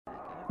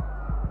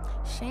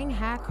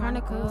Shanghai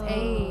Chronicles,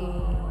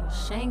 ayy.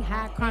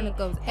 Shanghai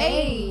Chronicles,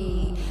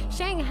 ayy.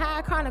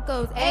 Shanghai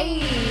Chronicles, ayy.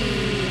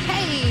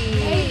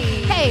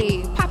 Hey,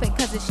 hey, pop it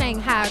cause it's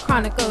Shanghai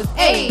Chronicles,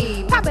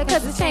 ayy. Pop it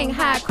cause it's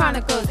Shanghai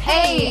Chronicles,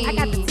 ayy. I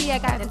got the tea, I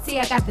got the tea,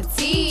 I got the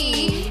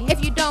tea.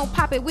 If you don't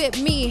pop it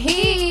with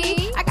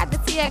me, I got the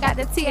tea, I got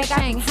the tea, I got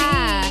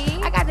Shanghai.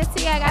 I got the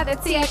tea, I got the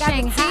tea, I got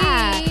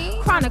Shanghai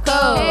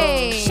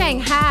Chronicles,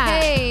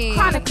 Shanghai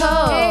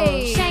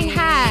Chronicles,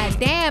 Shanghai.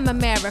 Damn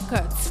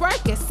America,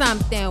 twerk is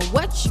something.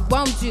 What you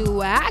won't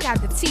do? I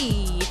got the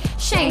tea.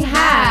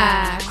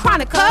 Shanghai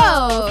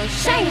Chronicles,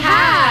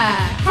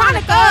 Shanghai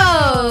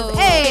Chronicles.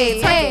 Hey,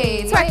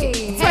 twerk it,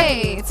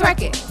 hey,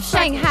 twerk it.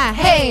 Shanghai,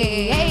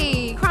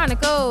 hey,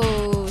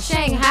 Chronicles,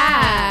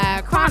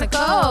 Shanghai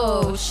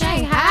Chronicles,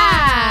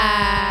 Shanghai.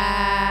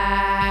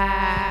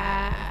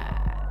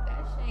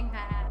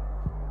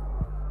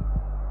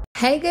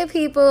 Hey, good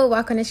people,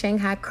 welcome to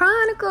Shanghai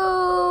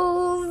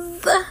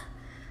Chronicles.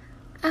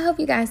 I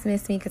hope you guys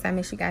missed me because I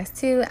miss you guys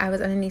too. I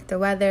was underneath the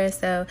weather,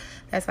 so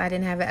that's why I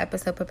didn't have an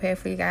episode prepared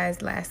for you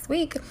guys last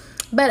week.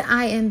 But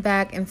I am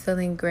back and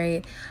feeling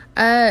great.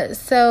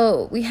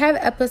 So we have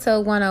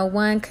episode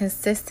 101,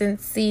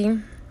 consistency.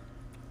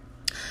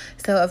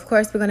 So, of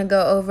course, we're going to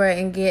go over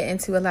and get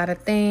into a lot of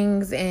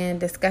things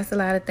and discuss a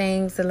lot of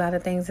things. A lot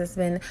of things has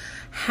been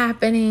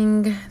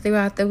happening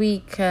throughout the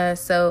week.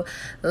 So,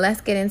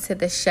 let's get into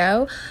the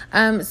show.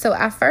 So,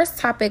 our first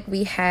topic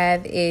we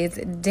have is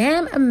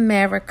Damn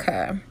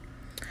America.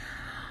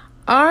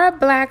 Are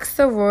Black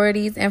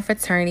sororities and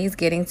fraternities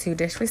getting too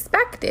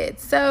disrespected?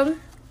 So,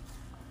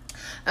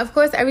 of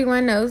course,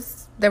 everyone knows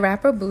the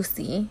rapper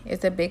Boosie.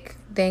 Is a big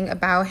thing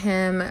about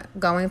him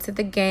going to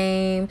the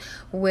game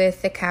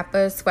with the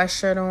Kappa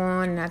sweatshirt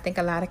on, and I think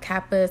a lot of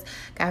Kappas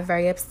got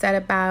very upset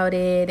about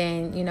it,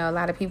 and you know, a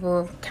lot of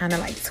people kind of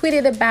like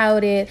tweeted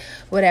about it,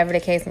 whatever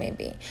the case may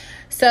be.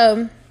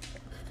 So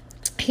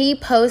he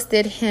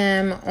posted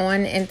him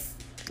on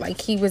like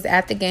he was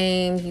at the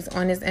game, he's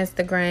on his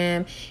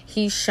Instagram,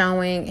 he's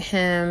showing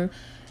him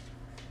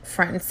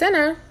front and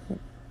center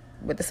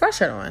with the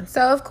sweatshirt on.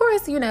 So, of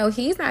course, you know,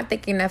 he's not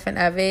thinking nothing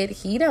of it.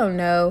 He don't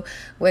know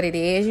what it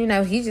is. You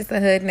know, he's just a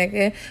hood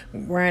nigga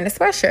wearing a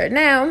sweatshirt.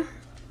 Now,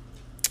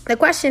 the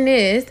question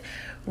is,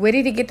 where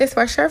did he get the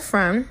sweatshirt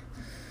from?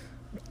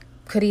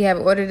 Could he have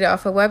ordered it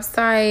off a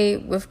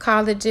website with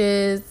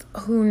colleges?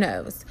 Who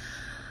knows?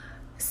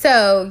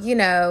 So, you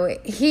know,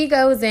 he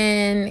goes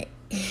in,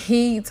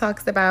 he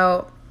talks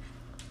about,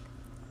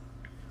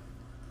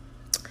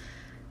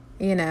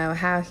 you know,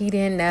 how he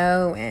didn't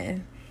know,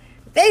 and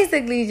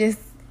basically just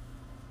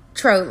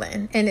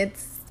trolling. And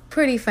it's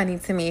pretty funny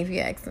to me if you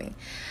ask me.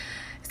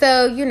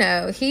 So, you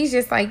know, he's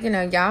just like, you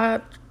know,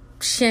 y'all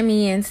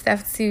shimmy and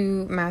stuff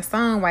to my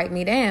song Wipe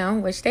Me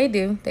Down, which they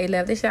do. They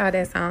love to shout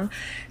that song.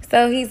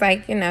 So he's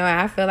like, you know,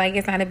 I feel like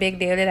it's not a big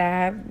deal that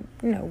I,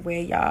 you know, wear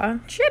y'all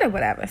shit or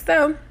whatever.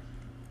 So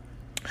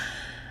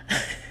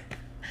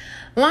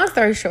long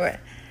story short,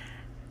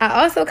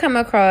 I also come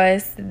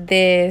across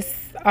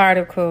this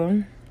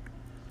article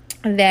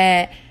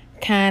that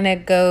kind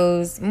of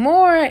goes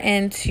more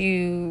into,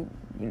 you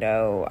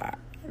know,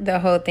 the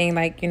whole thing,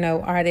 like, you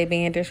know, are they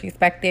being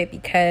disrespected?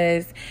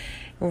 Because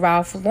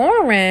Ralph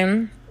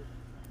Lauren,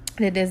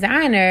 the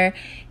designer,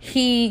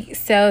 he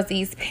sells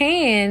these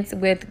pants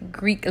with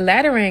Greek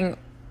lettering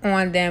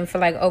on them for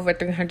like over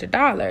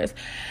 $300.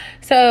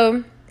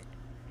 So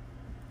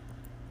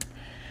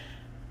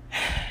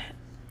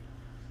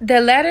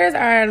the letters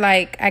are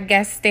like, I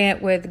guess,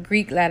 stamped with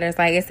Greek letters,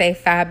 like it say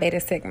Phi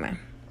Beta Sigma.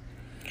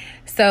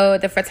 So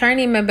the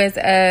fraternity members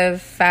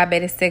of Phi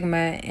Beta Sigma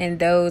and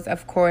those,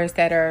 of course,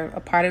 that are a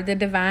part of the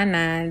Divine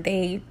Nine,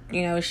 they,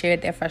 you know,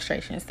 shared their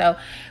frustration. So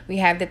we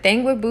have the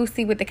thing with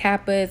Boosie with the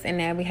Kappas, and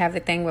then we have the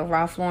thing with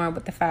Ralph Lauren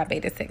with the Phi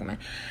Beta Sigma.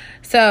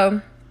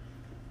 So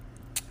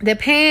the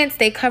pants,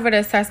 they covered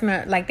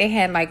assessment, like they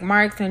had like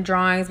marks and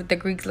drawings with the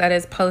Greek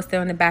letters posted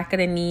on the back of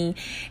the knee,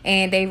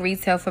 and they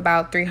retail for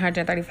about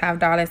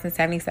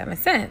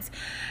 $335.77.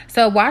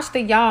 So Watch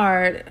the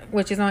Yard,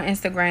 which is on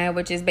Instagram,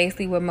 which is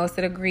basically what most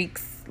of the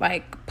Greeks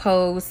like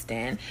post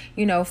and,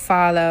 you know,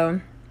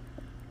 follow.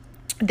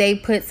 They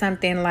put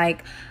something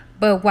like,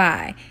 but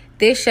why?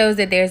 This shows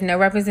that there's no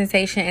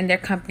representation in their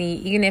company.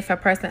 Even if a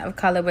person of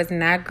color was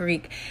not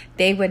Greek,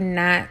 they would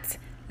not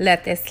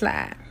let this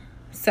slide.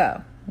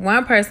 So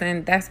one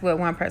person, that's what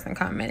one person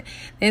commented.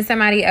 Then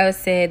somebody else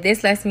said,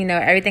 this lets me know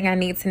everything I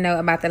need to know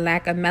about the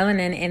lack of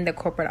melanin in the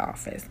corporate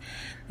office.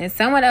 And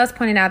someone else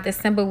pointed out the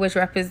symbol which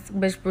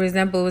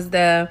resembles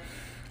the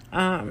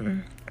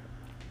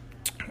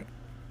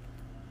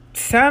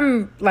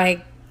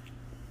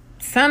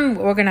some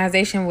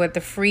organization with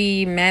the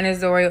Free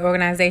Manazori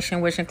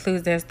organization, which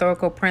includes the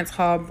Historical Prince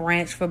Hall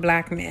branch for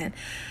Black men.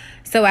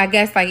 So I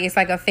guess like it's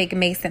like a fake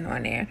Mason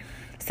on there.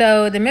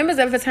 So the members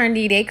of the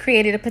fraternity, they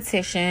created a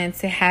petition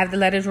to have the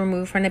letters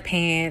removed from the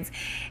pants.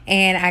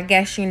 And I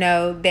guess, you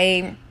know,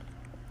 the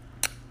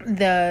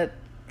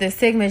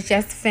Sigmas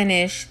just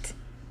finished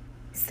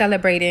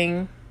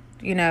celebrating,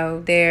 you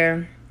know,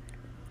 their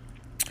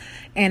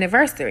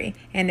anniversary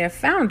and their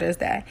Founders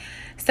Day.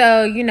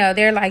 So,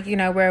 they're like,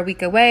 we're a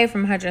week away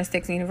from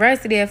 106th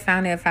University, a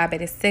founding of Phi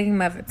Beta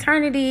Sigma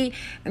Fraternity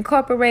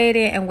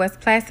Incorporated, and was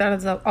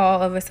plastered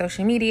all over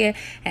social media.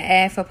 An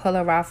ad for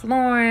Polo Ralph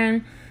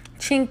Lauren,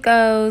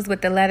 Chinkos,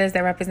 with the letters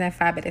that represent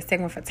Phi Beta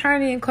Sigma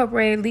Fraternity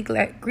Incorporated,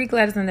 Greek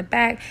letters on the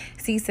back.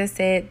 CISA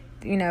said,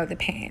 the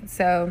pants.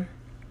 So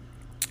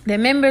the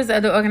members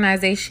of the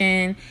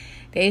organization,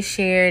 they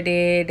shared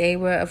it. They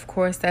were, of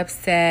course,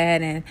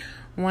 upset, and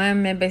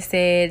one member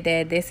said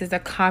that this is a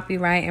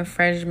copyright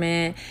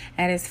infringement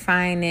at its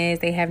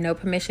finest. They have no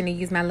permission to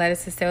use my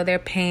letters to sell their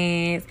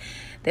pants.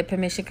 The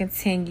permission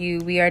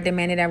continued. We are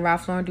demanding that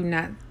Ralph Lauren do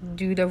not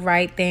do the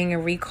right thing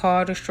and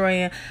recall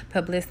destroying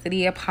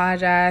publicity,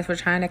 apologize for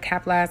trying to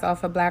capitalize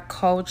off of Black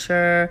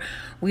culture.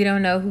 We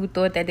don't know who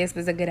thought that this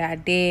was a good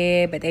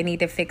idea, but they need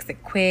to fix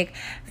it quick.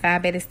 Phi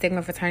Beta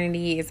Sigma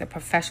Fraternity is a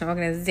professional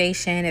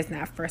organization. It's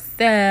not for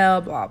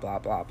sale, blah, blah,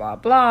 blah, blah,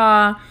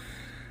 blah.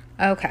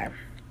 Okay.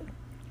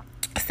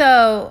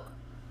 So,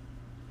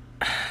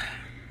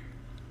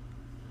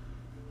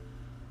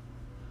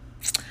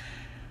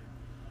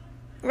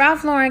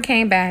 Ralph Lauren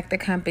came back, the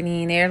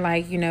company, and they're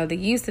like, the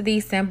use of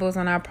these symbols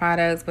on our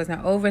products was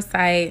an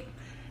oversight.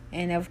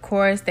 And of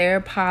course, they're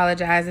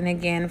apologizing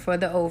again for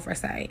the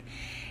oversight.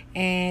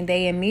 And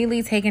they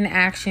immediately taken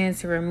action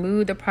to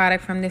remove the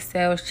product from the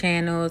sales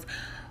channels,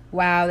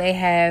 while they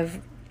have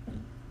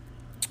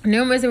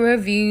numerous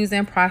reviews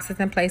and process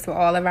in place for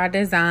all of our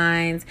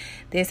designs.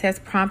 This has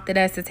prompted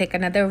us to take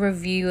another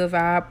review of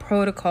our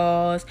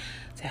protocols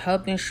to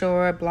help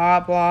ensure blah,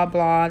 blah,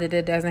 blah, that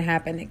it doesn't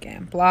happen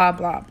again. Blah,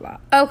 blah, blah.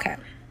 Okay.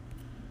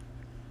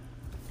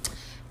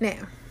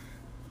 Now,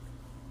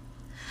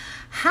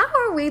 how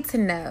are we to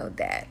know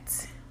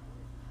that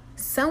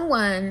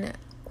someone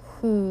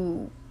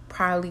who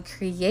probably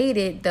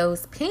created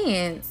those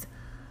pants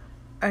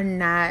are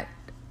not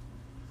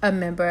a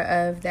member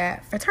of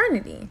that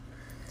fraternity?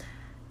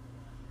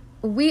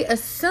 We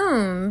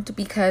assumed,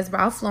 because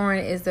Ralph Lauren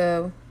is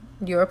a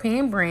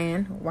European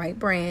brand, white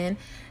brand,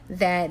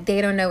 that they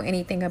don't know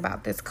anything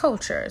about this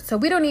culture. So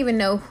we don't even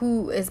know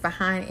who is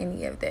behind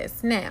any of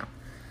this. Now,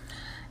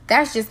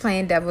 that's just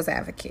playing devil's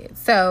advocate.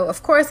 So,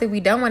 of course, if we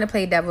don't want to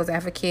play devil's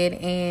advocate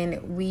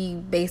and we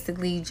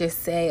basically just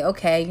say,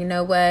 okay, you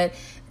know what?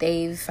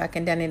 They've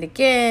fucking done it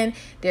again.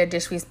 They're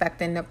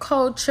disrespecting the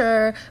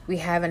culture. We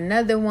have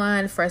another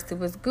one. First it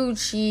was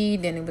Gucci,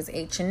 then it was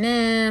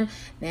H&M.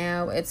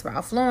 Now it's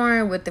Ralph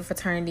Lauren with the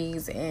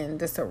fraternities and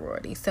the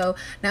sorority. So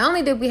not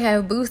only did we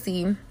have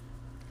Boosie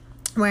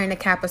wearing the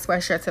Kappa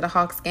sweatshirt to the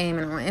Hawks game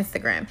and on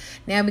Instagram,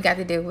 now we got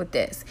to deal with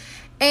this.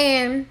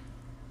 And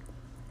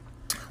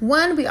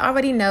one, we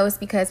already know it's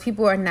because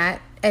people are not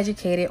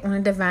educated on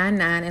a Divine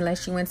Nine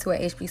unless you went to a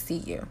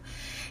HBCU.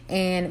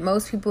 And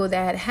most people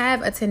that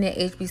have attended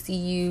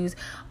HBCUs,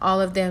 all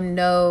of them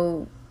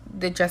know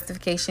the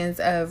justifications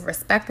of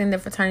respecting the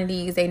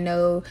fraternities. They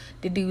know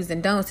the do's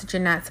and don'ts, that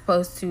you're not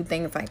supposed to,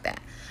 things like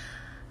that.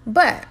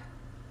 But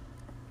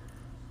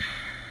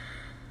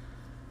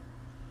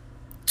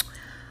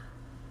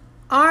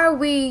are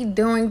we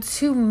doing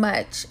too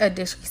much a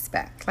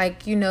disrespect?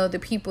 Like, the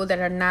people that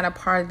are not a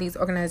part of these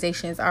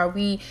organizations, are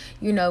we,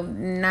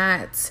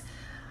 not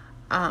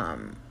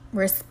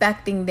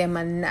respecting them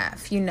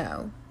enough?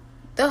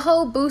 The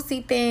whole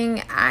Boosie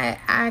thing,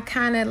 I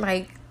kind of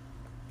like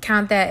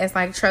count that as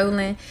like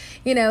trolling,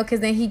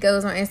 because then he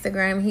goes on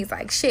Instagram and he's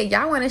like, shit,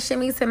 y'all want to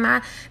shimmy to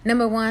my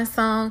 #1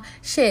 song?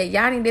 Shit,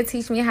 y'all need to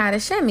teach me how to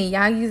shimmy.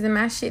 Y'all using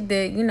my shit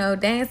to,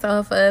 dance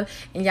off of,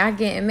 and y'all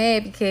getting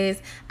mad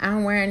because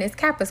I'm wearing this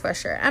Kappa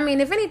sweatshirt. I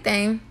mean, if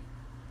anything,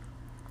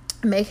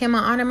 make him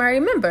an honorary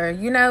member,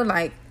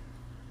 like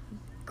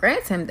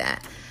grant him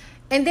that.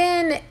 And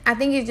then I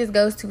think it just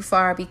goes too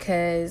far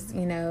because,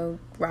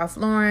 Ralph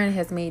Lauren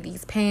has made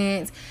these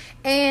pants.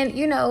 And,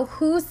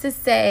 who's to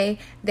say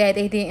that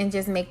they didn't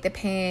just make the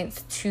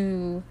pants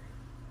to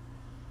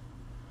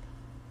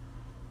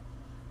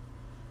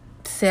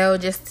sell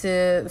just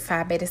to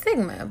Phi Beta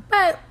Sigma?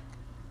 But,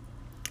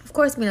 of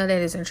course, we know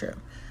that isn't true.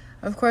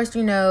 Of course,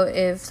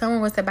 if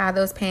someone was to buy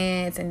those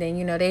pants and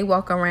then, they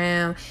walk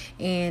around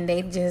and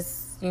they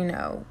just,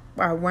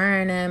 are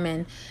wearing them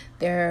and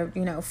they're,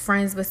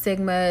 friends with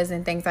Sigmas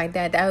and things like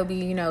that, that would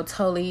be,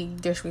 totally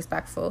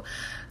disrespectful.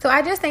 So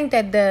I just think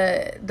that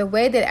the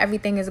way that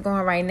everything is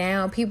going right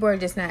now, people are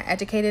just not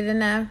educated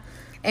enough.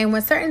 And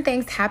when certain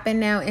things happen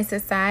now in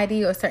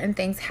society or certain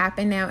things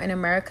happen now in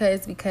America,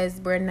 it's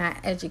because we're not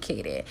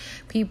educated.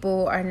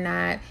 People are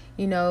not,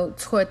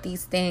 taught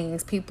these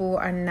things. People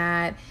are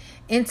not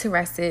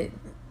interested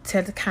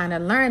to kind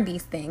of learn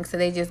these things. So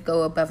they just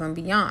go above and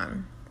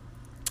beyond.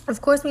 Of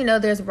course, we know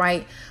there's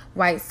white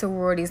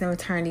sororities and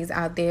fraternities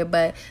out there,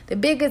 but the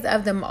biggest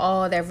of them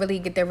all that really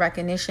get their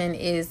recognition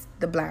is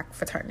the Black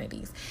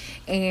fraternities.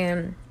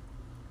 And,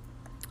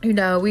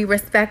 we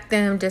respect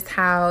them just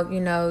how,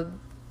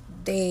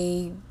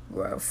 they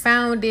were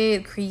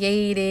founded,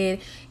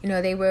 created,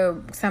 they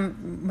were,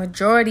 some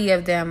majority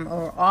of them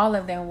or all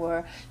of them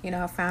were,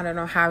 founded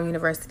on Howard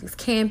University's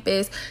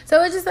campus.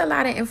 So it's just a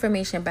lot of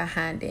information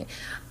behind it.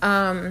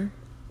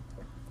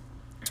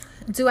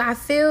 Do I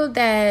feel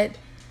that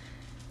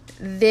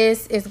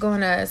this is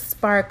going to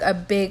spark a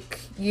big,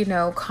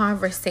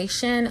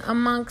 conversation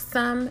amongst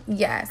some?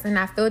 Yes. And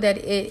I feel that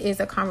it is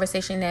a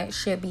conversation that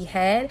should be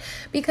had,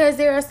 because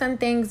there are some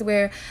things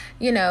where,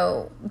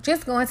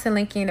 just going to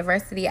Lincoln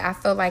University, I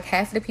feel like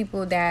half the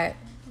people that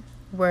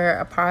were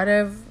a part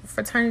of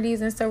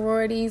fraternities and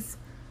sororities,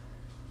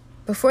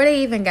 before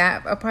they even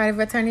got a part of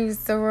fraternity and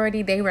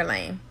sorority, they were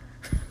lame.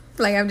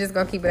 Like, I'm just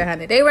going to keep it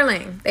 100. They were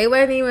lame. They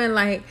wasn't even,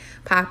 like,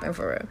 popping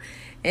for real.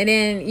 And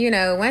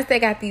then, once they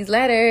got these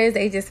letters,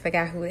 they just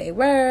forgot who they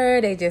were.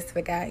 They just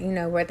forgot,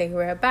 what they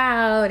were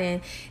about.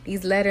 And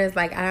these letters,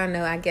 like, I don't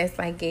know, I guess,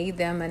 like, gave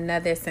them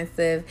another sense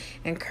of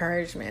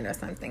encouragement or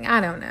something.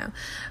 I don't know.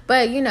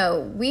 But,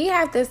 we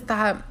have to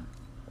stop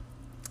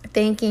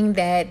thinking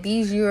that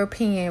these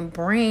European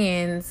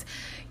brands,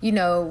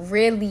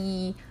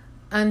 really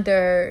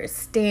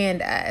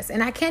understand us.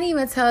 And I can't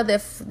even tell the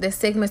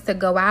Sigmas to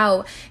go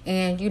out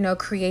and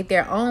create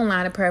their own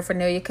line of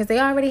paraphernalia, because they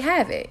already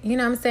have it. You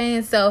know what I'm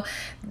saying? So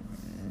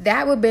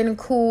that would have been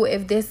cool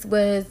if this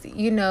was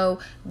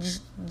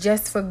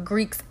just for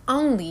Greeks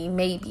only,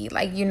 maybe.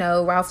 Like,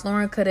 Ralph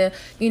Lauren could have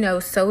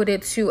sold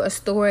it to a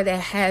store that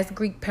has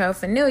Greek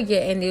paraphernalia,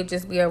 and it'll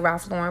just be a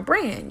Ralph Lauren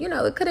brand.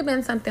 It could have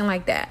been something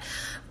like that.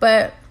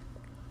 But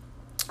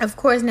of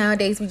course,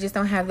 nowadays, we just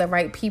don't have the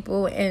right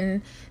people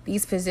in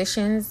these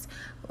positions.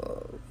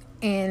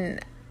 And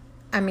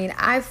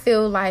I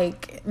feel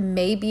like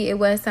maybe it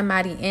was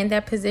somebody in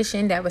that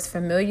position that was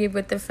familiar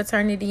with the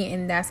fraternity,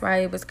 and that's why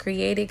it was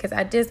created. Because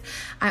I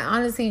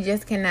honestly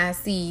just cannot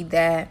see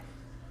that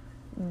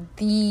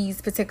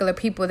these particular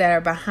people that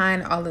are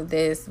behind all of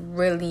this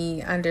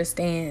really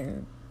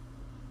understand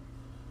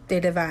the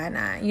divine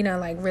eye,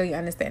 like really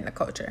understand the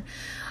culture.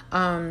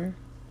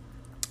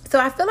 So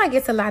I feel like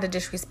it's a lot of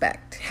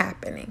disrespect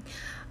happening.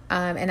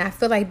 And I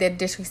feel like the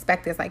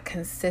disrespect is like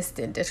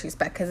consistent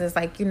disrespect, because it's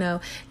like,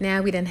 now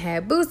we done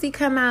had Boosie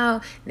come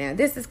out. Now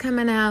this is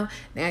coming out.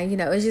 Now,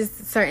 it's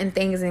just certain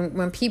things. And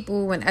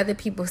when other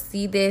people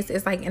see this,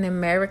 it's like in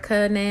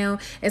America now,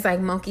 it's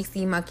like monkey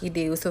see, monkey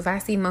do. So if I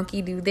see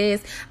monkey do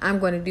this, I'm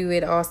going to do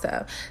it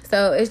also.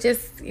 So it's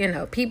just,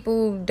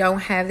 people don't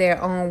have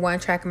their own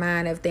one-track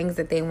mind of things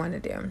that they want to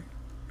do.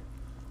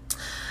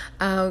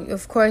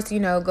 Of course,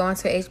 going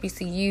to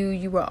HBCU,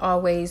 you were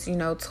always,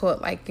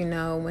 taught like,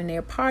 when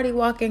they're party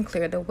walking,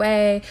 clear the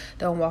way,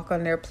 don't walk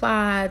on their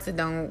plots,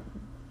 don't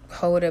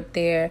hold up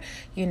their,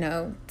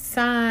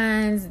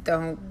 signs,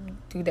 don't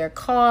do their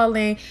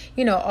calling,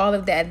 all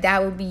of that.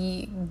 That would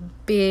be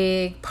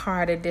big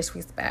part of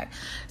disrespect.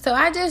 So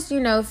I just,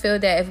 feel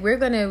that if we're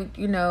going to,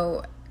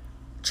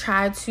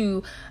 try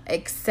to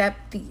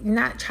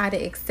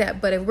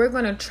but if we're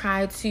going to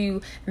try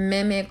to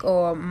mimic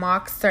or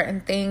mock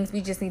certain things, we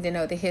just need to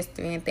know the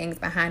history and things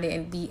behind it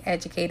and be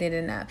educated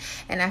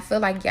enough. And I feel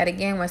like, yet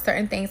again, when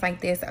certain things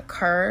like this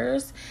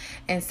occurs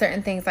and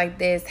certain things like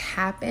this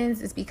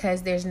happens, it's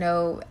because there's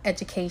no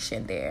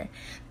education there.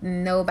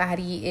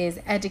 Nobody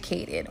is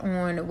educated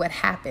on what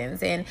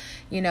happens. And,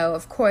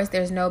 of course,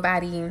 there's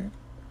nobody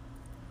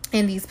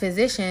in these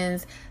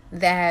positions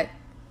that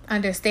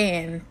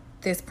understand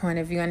this point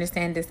of view,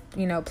 understand this,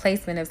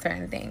 placement of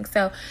certain things.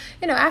 So,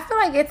 I feel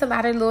like it's a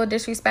lot of little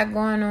disrespect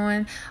going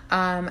on.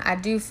 I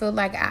do feel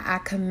like I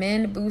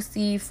commend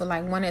Boosie for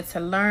like wanting to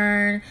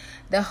learn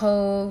the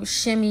whole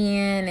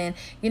shimmying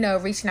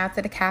and, reaching out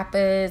to the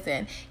Kappas.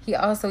 And he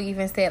also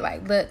even said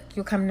like, look,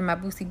 you'll come to my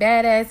Boosie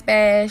Badass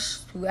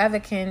Bash.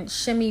 Whoever can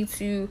shimmy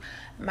to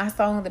my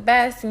song the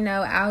best,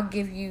 I'll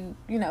give you,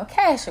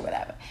 cash or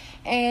whatever.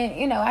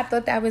 And, I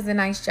thought that was a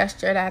nice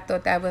gesture. I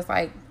thought that was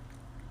like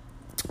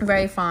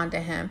very fond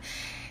of him.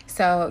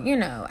 So,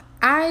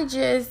 I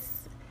just,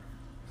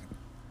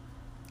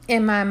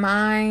 in my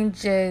mind,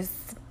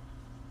 just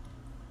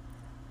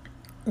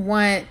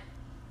want,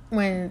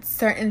 when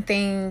certain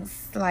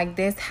things like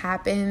this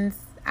happens,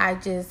 I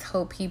just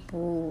hope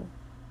people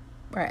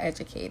are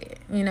educated,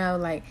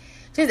 like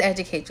just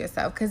educate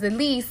yourself. Because at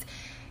least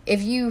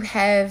if you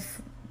have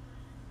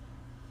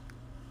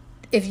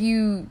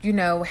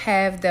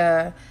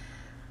the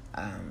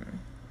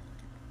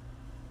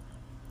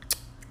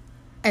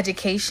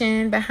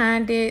education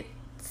behind it,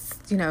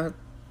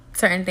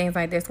 certain things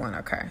like this won't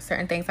occur.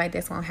 Certain things like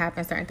this won't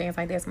happen. Certain things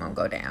like this won't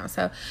go down.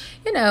 So,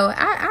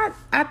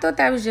 I thought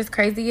that was just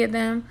crazy of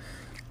them,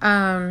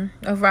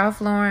 of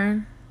Ralph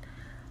Lauren.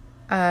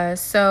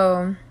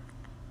 So,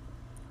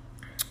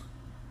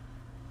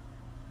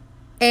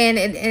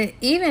 and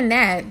even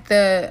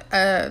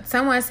that,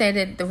 someone said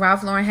that the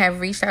Ralph Lauren have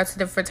reached out to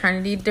the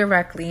fraternity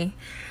directly.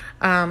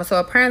 So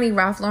apparently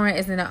Ralph Lauren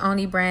isn't the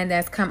only brand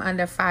that's come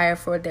under fire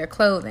for their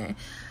clothing.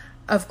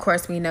 Of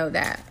course, we know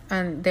that.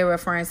 And they're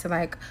referring to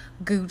like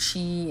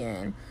Gucci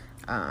and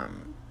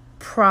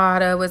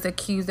Prada was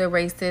accused of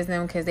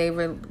racism because they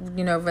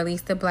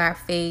released the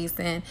blackface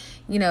and,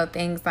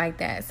 things like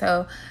that.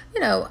 So,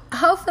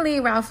 hopefully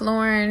Ralph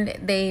Lauren,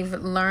 they've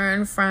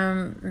learned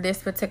from this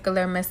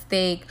particular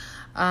mistake.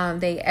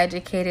 They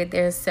educated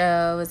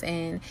themselves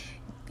and,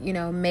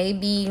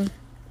 maybe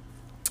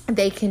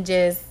they can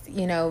just,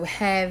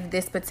 have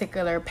this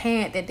particular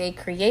pant that they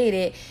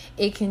created.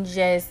 It can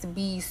just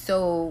be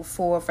sold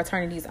for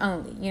fraternities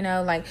only,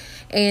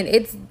 and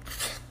it's,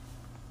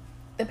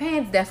 the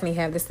pants definitely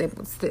have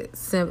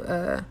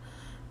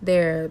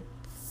their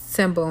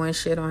symbol and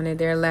shit on it,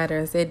 their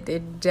letters.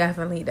 It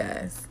definitely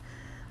does.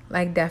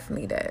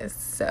 Definitely does.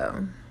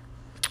 So,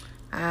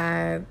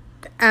 I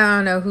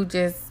don't know who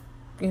just,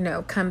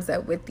 comes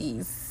up with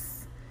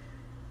these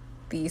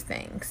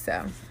things.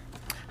 So,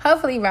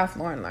 hopefully Ralph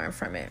Lauren learned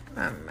from it.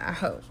 I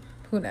hope.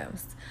 Who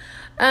knows?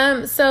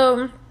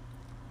 So,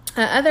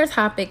 other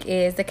topic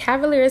is the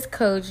Cavaliers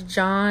coach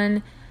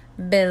John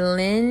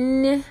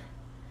Beilein,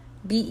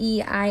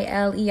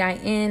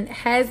 Beilein,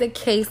 has a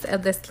case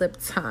of the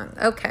slipped tongue.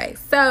 Okay,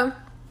 so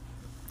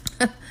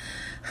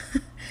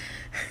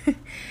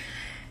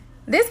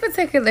this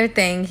particular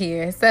thing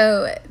here.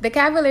 So the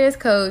Cavaliers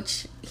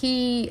coach,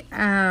 he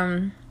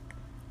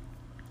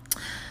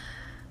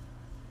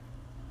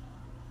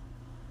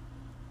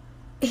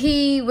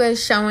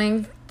was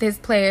showing his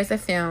players a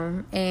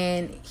film,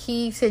 and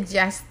he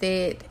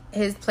suggested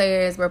his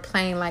players were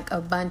playing like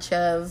a bunch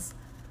of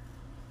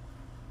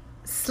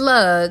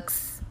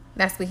slugs.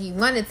 That's what he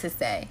wanted to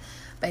say.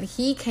 But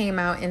he came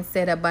out and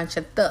said a bunch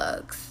of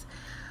thugs,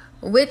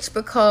 which,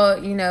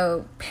 because,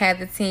 had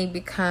the team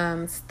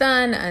become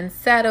stunned,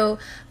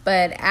 unsettled.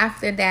 But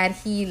after that,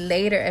 he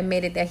later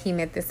admitted that he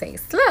meant to say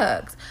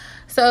slugs.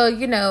 So,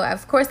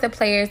 of course, the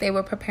players, they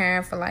were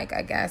preparing for,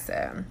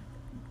 a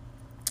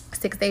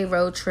 6-day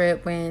road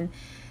trip when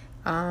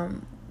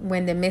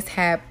the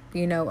mishap,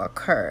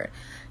 occurred.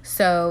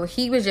 So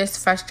he was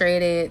just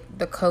frustrated,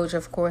 the coach,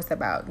 of course,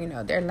 about,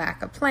 their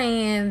lack of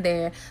plan,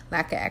 their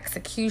lack of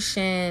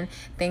execution,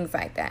 things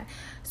like that.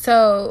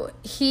 So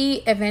he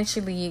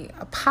eventually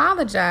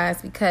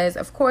apologized because,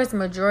 of course, the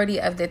majority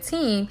of the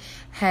team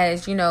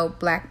has,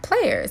 black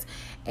players.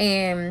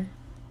 And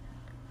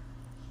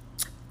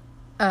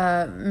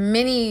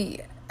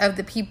many of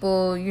the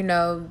people,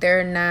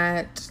 they're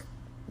not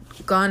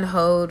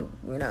gung-ho,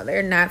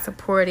 they're not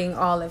supporting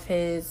all of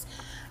his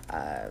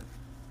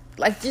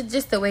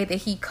just the way that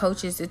he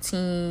coaches the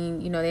team.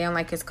 They don't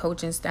like his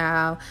coaching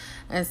style.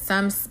 And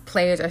some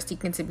players are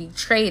seeking to be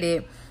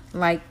traded,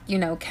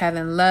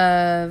 Kevin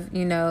Love,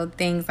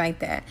 things like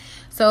that.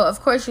 So,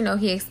 of course,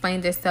 he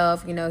explained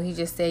himself. He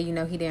just said, he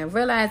didn't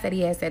realize that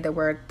he had said the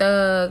word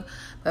thug.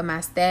 But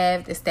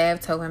the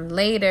staff told him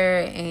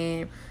later,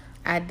 and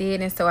I did,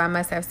 and so I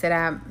must have said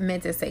I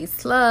meant to say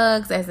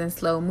slugs, as in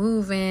slow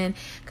moving,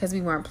 because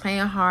we weren't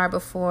playing hard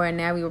before, and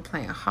now we were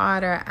playing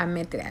harder. I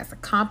meant it as a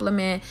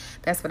compliment.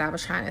 That's what I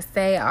was trying to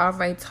say. I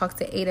already talked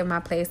to 8 of my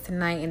players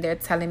tonight, and they're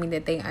telling me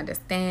that they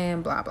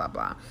understand, blah, blah,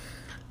 blah.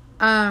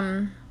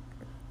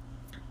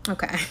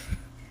 Okay.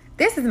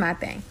 This is my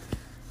thing.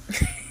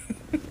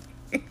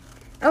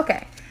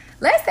 Okay.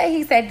 Let's say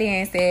he sat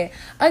there and said,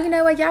 oh, you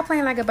know what? Y'all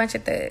playing like a bunch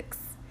of thugs.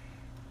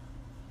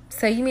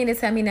 So you mean to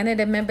tell me none of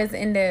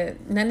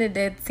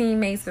the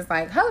teammates was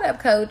like, hold up,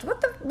 coach,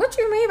 what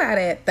you mean by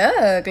that?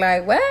 Thug?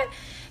 What?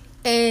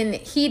 And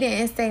he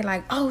didn't say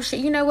oh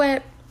shit, you know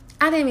what?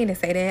 I didn't mean to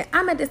say that.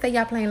 I meant to say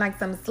y'all playing like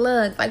some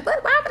slugs. What?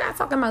 Why would I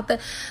talking about the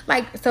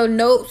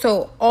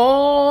so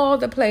all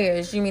the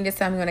players, you mean to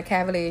tell me when the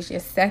Cavaliers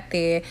just sat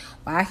there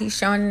while he's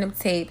showing them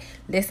tape,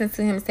 listen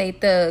to him say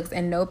thugs,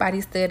 and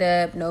nobody stood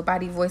up,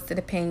 nobody voiced an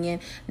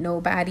opinion,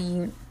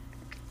 nobody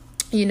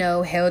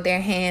held their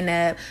hand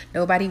up,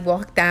 nobody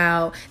walked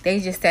out, they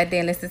just sat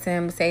there and listened to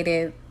him say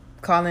they're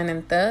calling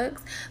them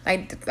thugs?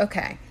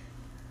 Okay.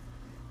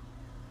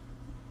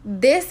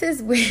 This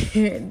is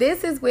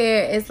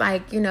where it's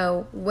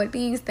what do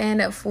you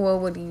stand up for?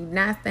 What do you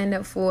not stand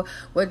up for?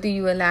 What do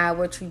you allow?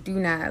 What you do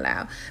not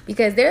allow?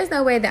 Because there's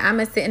no way that I'm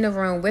going to sit in the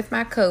room with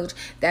my coach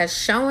that's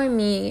showing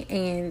me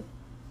in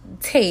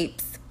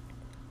tapes,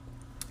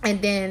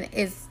 and then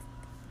it's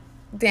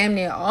damn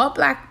near all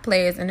black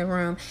players in the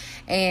room,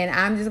 and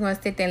I'm just going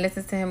to sit there and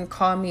listen to him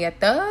call me a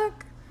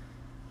thug?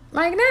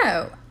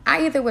 No.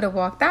 I either would have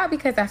walked out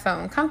because I felt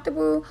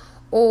uncomfortable,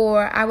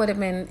 or I would have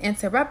been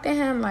interrupting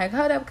him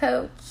hold up,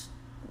 coach,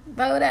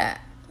 hold up.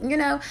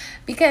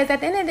 Because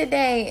at the end of the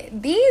day,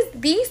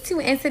 these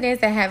 2 incidents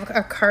that have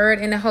occurred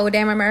in the whole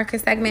damn America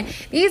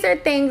segment, these are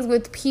things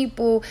with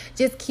people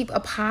just keep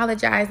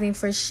apologizing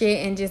for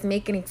shit and just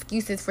making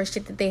excuses for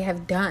shit that they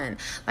have done.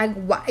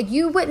 Why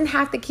you wouldn't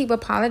have to keep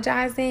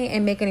apologizing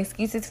and making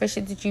excuses for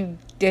shit that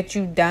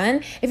you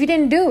done if you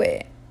didn't do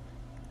it.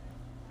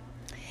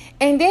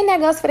 And then that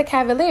goes for the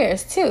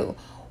Cavaliers too.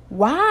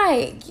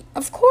 Why?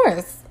 Of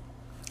course,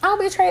 I'll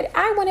be traded.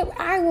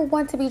 I will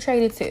want to be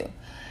traded too.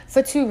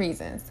 For 2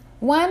 reasons.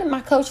 1,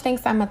 my coach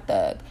thinks I'm a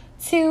thug.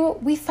 2,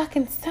 we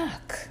fucking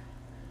suck.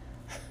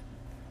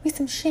 We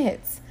some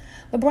shits.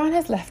 LeBron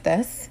has left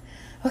us.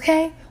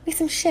 Okay? We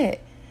some shit.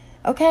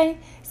 Okay?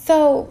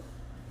 So,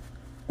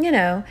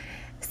 so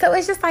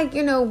it's just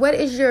what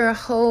is your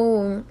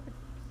whole,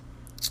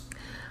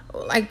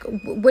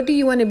 what do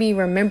you want to be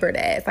remembered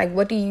as?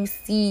 What do you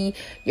see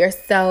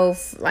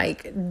yourself,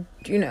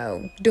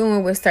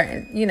 doing with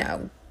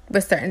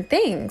certain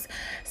things?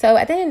 So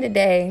at the end of the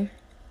day,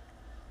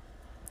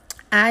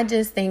 I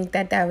just think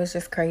that was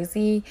just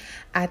crazy.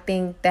 I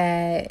think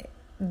that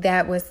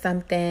was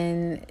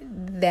something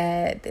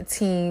that the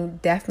team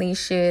definitely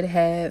should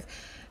have,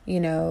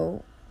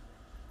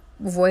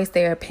 voice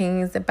their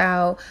opinions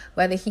about,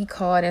 whether he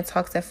called and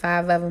talked to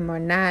 5 of them or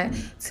not,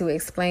 to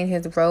explain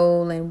his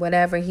role and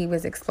whatever he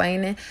was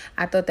explaining.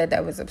 I thought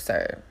that was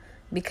absurd,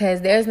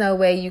 because there's no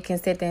way you can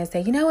sit there and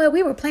say, you know what,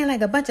 we were playing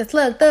like a bunch of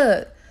slug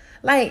thug.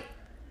 Like,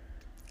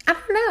 I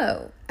don't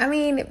know. I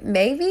mean,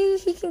 maybe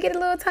he can get a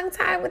little tongue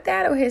tied with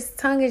that, or his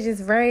tongue is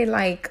just very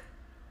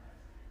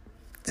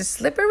just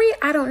slippery.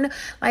 I don't know.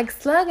 Like,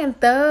 slug and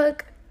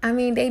thug, I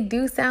mean, they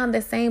do sound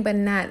the same, but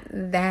not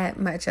that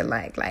much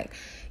alike. Like,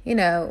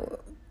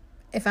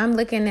 if I'm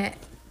looking at,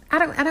 I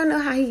don't know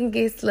how he can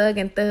get slug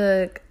and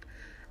thug.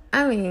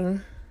 I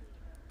mean,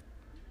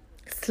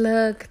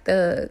 slug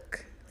thug.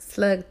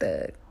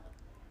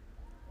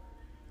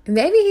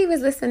 Maybe he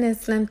was listening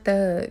to Slim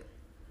Thug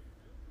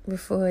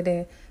before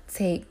the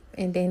tape,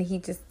 and then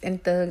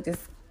Thug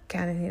just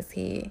got in his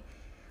head.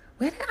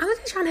 I'm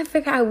just trying to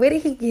figure out, where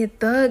did he get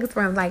thugs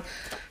from? Like,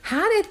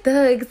 how did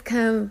thugs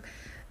come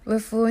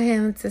before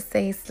him to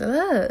say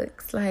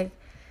slugs? Like,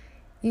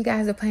 you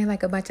guys are playing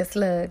like a bunch of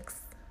slugs.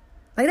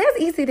 Like, that's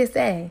easy to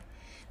say.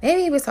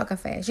 Maybe he was talking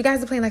fast. You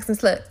guys are playing like some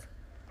slugs.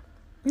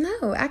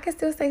 No, I can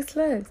still say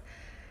slugs.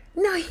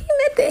 No, he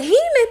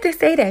meant to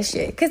say that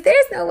shit. Because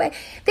there's no way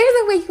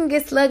you can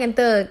get slug and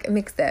thug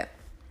mixed up.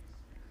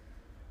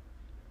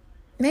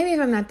 Maybe if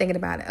I'm not thinking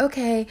about it.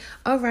 Okay,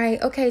 all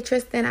right. Okay,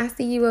 Tristan, I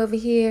see you over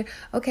here.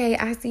 Okay,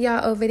 I see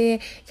y'all over there.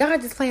 Y'all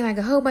just playing like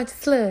a whole bunch of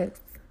slugs.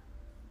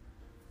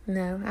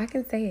 No, I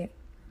can say it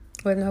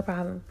with no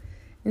problem.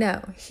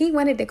 No, he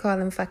wanted to call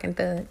them fucking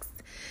thugs.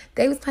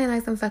 They was playing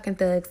like some fucking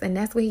thugs, and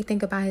that's what he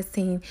think about his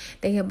team.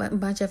 They a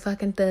bunch of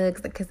fucking thugs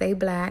because they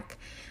black.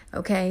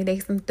 Okay, they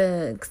some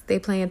thugs. They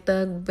playing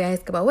thug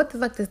basketball. What the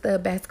fuck does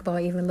thug basketball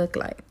even look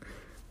like?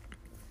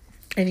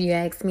 If you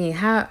ask me,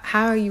 how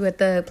are you a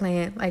thug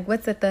playing? Like,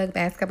 what's a thug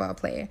basketball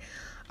player?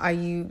 Are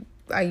you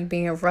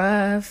being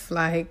rough?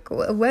 Like,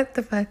 what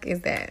the fuck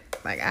is that?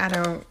 Like, I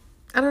don't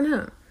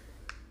know.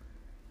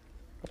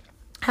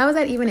 How is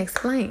that even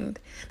explained?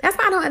 That's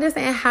why I don't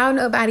understand how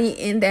nobody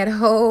in that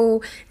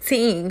whole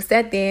team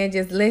sat there and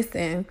just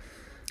listened.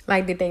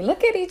 Like, did they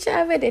look at each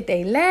other? Did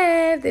they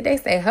laugh? Did they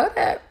say, hold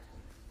up,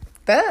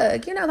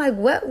 thug? Like,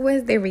 what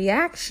was the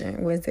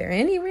reaction? Was there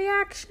any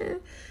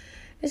reaction?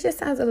 It just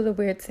sounds a little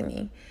weird to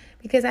me,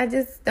 because I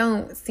just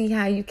don't see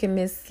how you can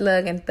miss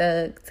slug and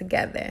thug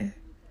together.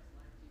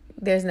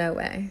 There's no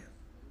way.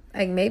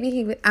 Like,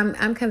 maybe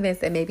I'm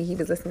convinced that maybe he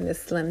was listening to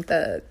Slim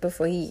Thug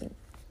before he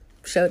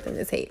showed them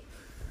the tape,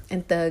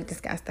 and Thug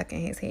just got stuck in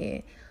his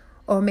head.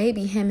 Or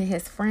maybe him and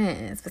his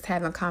friends was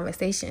having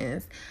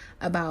conversations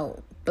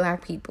about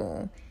black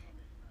people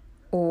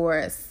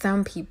or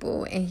some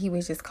people, and he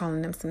was just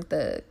calling them some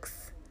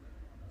thugs.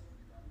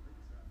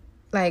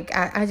 Like,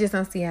 I just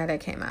don't see how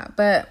that came out.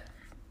 But,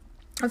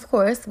 of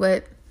course,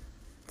 what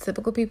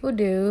typical people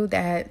do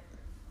that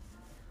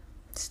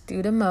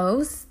do the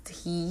most,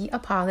 he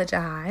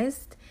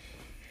apologized.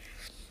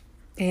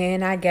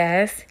 And I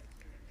guess,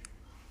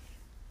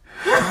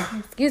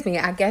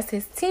 I guess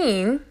his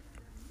team,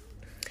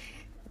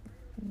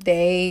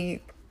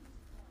 they,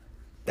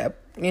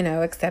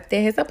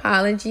 accepted his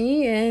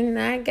apology, and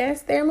I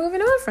guess they're moving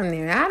on from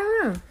there. I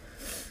don't know.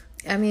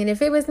 I mean,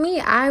 if it was me,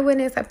 I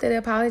wouldn't accept the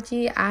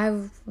apology.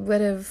 I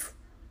would have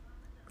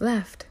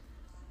left.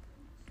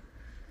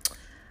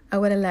 I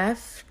would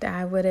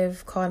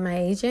have called my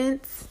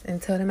agents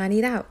and told them I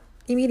need out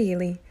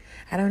immediately.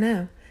 I don't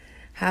know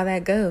how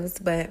that goes,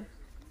 but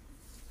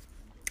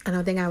I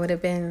don't think I would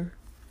have been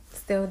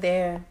still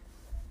there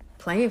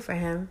playing for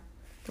him.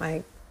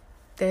 Like,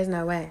 there's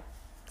no way.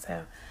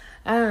 So,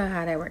 I don't know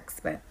how that works,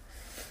 but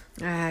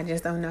I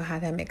just don't know how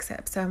that makes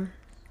up. So,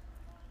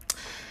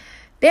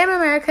 damn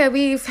America,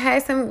 we're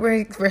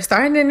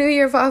starting the new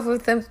year off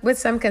with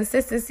some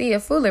consistency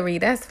of foolery,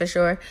 that's for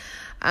sure.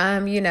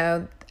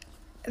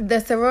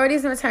 The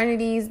sororities and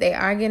fraternities, they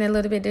are getting a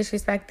little bit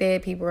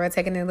disrespected. People are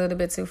taking it a little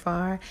bit too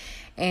far,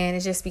 and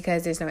it's just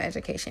because there's no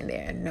education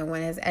there. No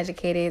one has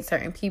educated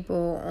certain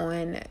people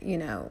on,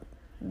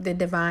 the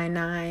Divine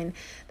Nine,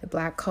 the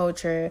black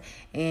culture,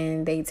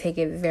 and they take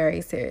it very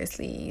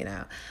seriously,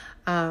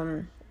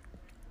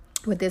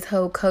 with this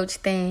whole coach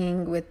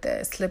thing, with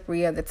the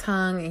slippery of the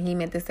tongue, and he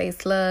meant to say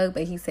slug,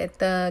 but he said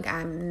thug.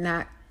 I'm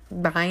not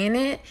buying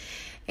it,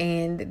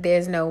 and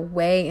there's no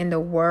way in the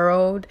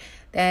world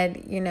that,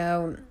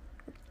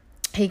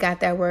 he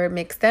got that word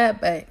mixed up,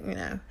 but,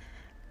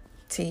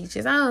 to each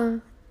his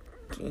own.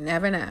 You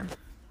never know.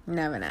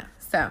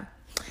 So,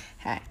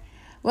 hey.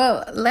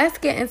 Well, let's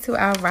get into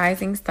our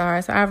rising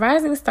star. So, our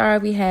rising star,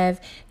 we have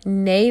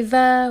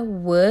Navaeh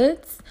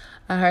Woods.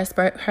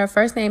 Her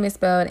first name is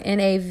spelled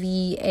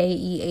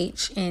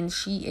Navaeh, and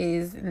she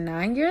is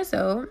 9 years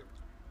old.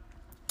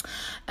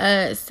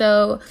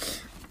 So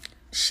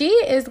she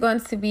is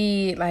going to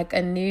be like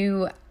a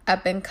new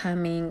up and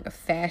coming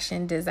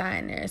fashion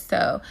designer.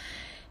 So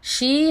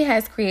She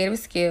has creative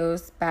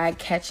skills by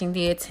catching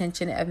the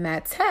attention of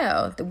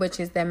Mattel, which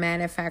is the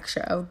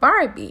manufacturer of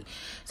Barbie.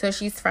 So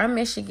she's from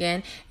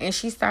Michigan, and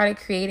she started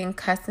creating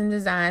custom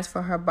designs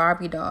for her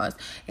Barbie dolls.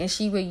 And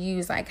she would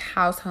use like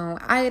household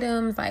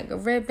items like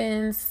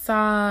ribbons,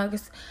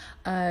 socks,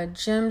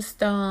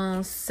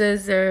 gemstones,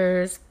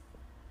 scissors,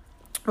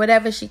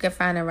 whatever she could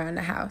find around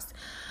the house.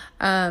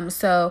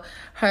 So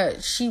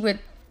she would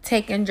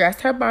take and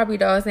dress her Barbie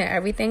dolls and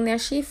everything that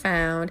she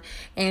found,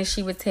 and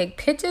she would take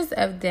pictures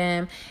of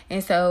them.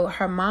 And so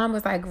her mom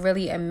was like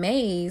really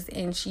amazed,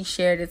 and she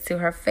shared it to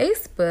her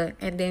Facebook,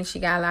 and then she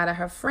got a lot of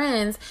her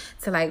friends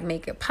to like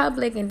make it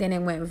public, and then it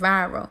went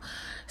viral.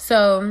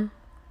 So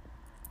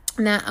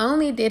not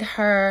only did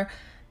her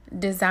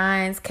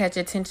designs catch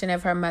attention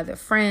of her mother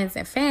friends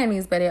and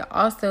families, but it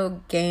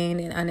also gained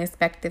an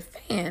unexpected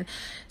fan.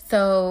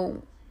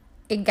 So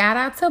it got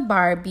out to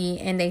Barbie,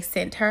 and they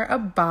sent her a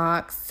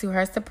box. To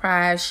her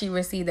surprise, she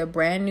received a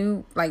brand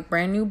new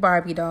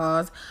Barbie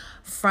dolls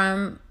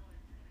from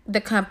the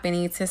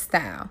company to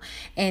style.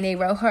 And they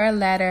wrote her a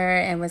letter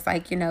and was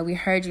like, we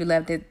heard you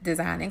love the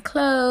designing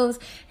clothes.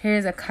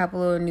 Here's a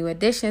couple of new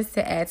additions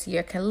to add to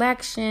your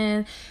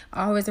collection.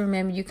 Always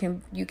remember, you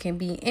can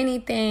be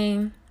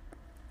anything.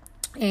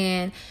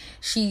 And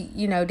she,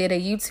 did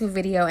a YouTube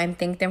video and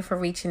thanked them for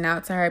reaching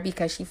out to her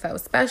because she felt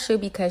special,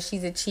 because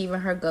she's achieving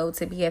her goal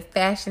to be a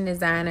fashion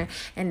designer,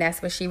 and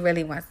that's what she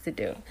really wants to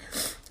do.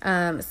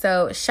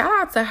 So shout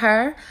out to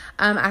her.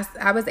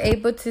 I was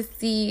able to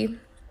see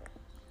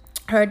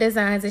her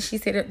designs that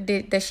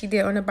she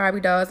did on the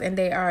Barbie dolls, and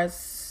they are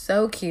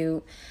so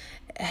cute.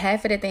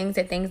 Half of the things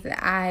are things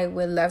that I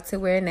would love to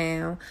wear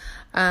now.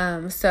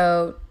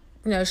 So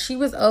she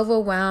was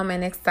overwhelmed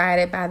and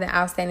excited by the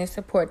outstanding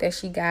support that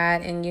she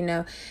got.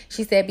 And,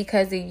 she said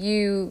because of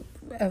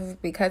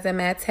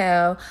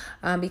Mattel,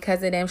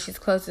 because of them, she's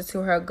closer to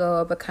her goal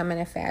of becoming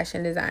a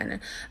fashion designer.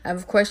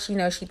 Of course, she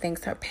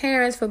thanks her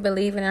parents for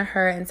believing in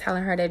her and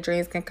telling her that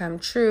dreams can come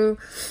true.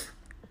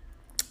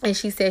 And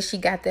she says she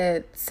got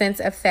the sense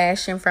of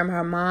fashion from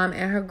her mom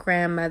and her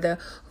grandmother,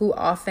 who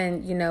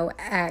often,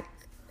 act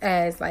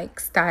as like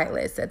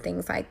stylists and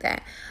things like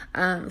that.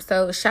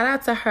 So shout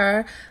out to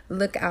her.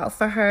 Look out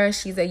for her.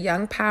 She's a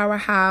young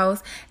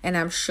powerhouse, and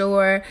I'm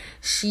sure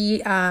she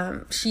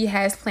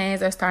has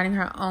plans of starting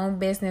her own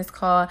business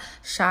called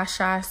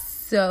Shasha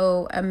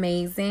So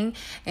Amazing,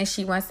 and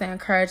she wants to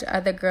encourage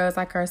other girls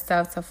like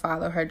herself to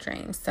follow her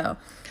dreams. So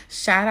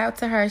shout out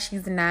to her.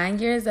 She's 9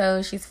 years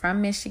old. She's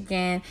from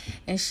Michigan,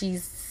 and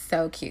she's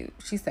so cute.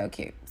 She's so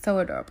cute, so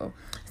adorable.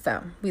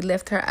 So we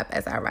lift her up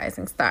as our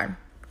rising star.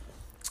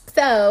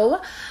 So,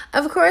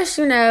 of course,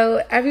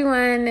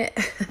 everyone,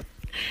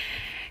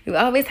 you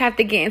always have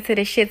to get into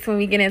the shits when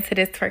we get into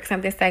this Twerk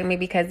Something segment,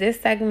 because this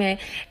segment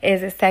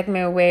is a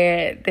segment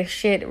where the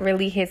shit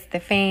really hits the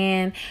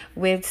fan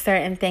with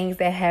certain things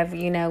that have,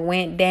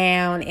 went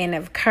down and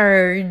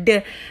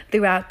occurred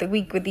throughout the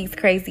week with these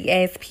crazy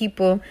ass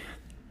people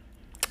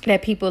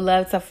that people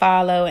love to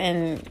follow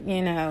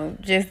and,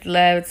 just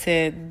love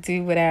to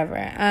do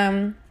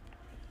whatever.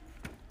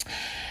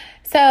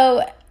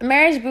 So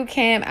Marriage Boot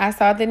Camp, I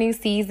saw the new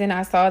season.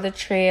 I saw the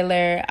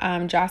trailer.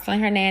 Jocelyn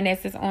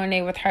Hernandez is on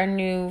there with her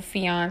new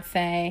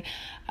fiance.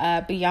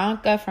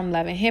 Bianca from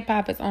Love and Hip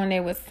Hop is on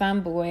there with some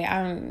boy.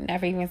 I've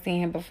never even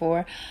seen him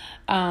before.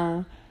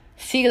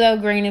 CeeLo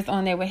Green is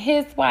on there with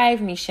his wife.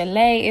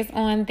 Michel'le is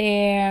on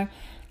there.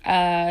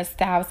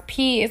 Styles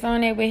P is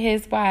on there with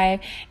his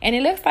wife. And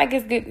it looks like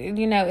it's good.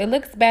 It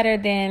looks better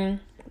than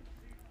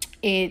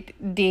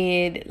it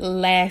did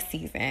last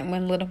season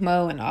when Little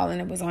Mo and all of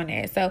it was on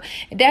there. So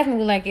it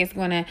definitely like it's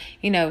gonna,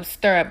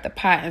 stir up the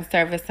pot and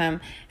serve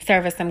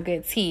us some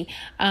good tea.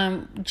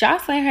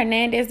 Jocelyn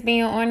Hernandez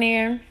being on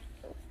there,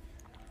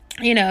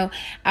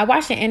 I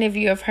watched an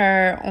interview of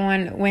her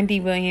on Wendy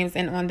Williams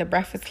and on The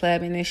Breakfast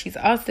Club, and then she's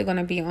also going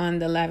to be on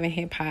the Love and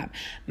Hip Hop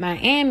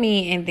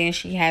Miami, and then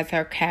she has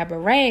her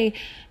cabaret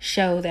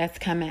show that's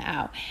coming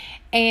out.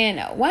 And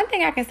one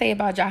thing I can say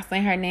about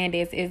Jocelyn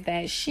Hernandez is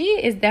that she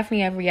is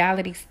definitely a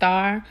reality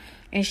star,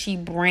 and she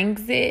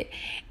brings it,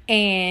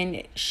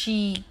 and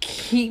she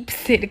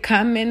keeps it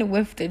coming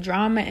with the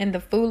drama and the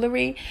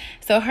foolery.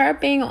 So her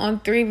being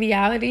on 3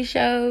 reality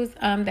shows,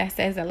 that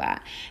says a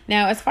lot.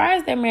 Now, as far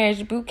as the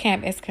Marriage Boot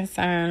Camp is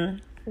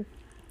concerned,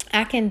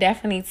 I can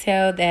definitely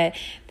tell that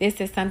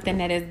this is something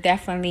that is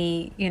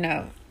definitely,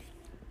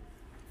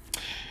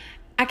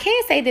 I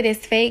can't say that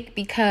it's fake,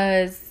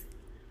 because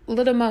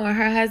Little Mo and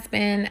her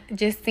husband,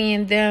 just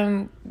seeing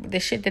them, the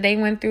shit that they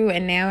went through,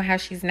 and now how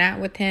she's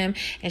not with him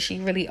and she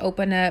really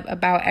opened up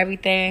about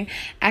everything,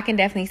 I can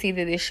definitely see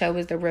that this show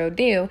is the real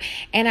deal.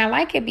 And I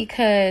like it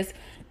because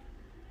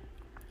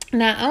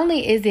not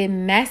only is it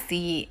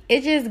messy,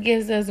 it just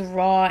gives us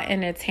raw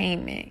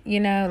entertainment,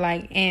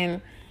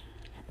 and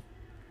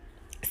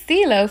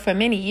CeeLo, for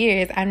many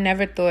years, I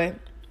never thought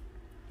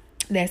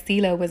that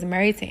CeeLo was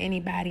married to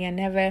anybody. I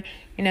never,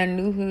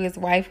 knew who his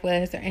wife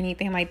was or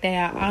anything like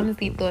that. I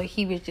honestly thought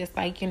he was just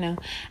like,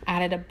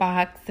 out of the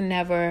box,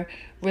 never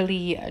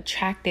really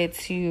attracted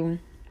to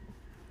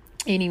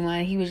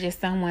anyone. He was just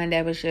someone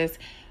that was just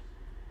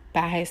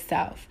by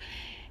himself.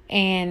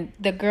 And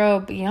the girl,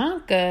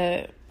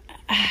 Bianca,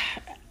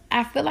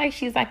 I feel like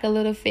she's like a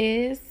little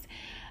Fizz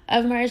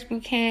of Marriage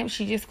Boot Camp.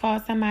 She just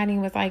called somebody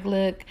and was like,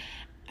 look,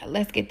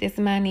 let's get this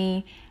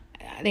money.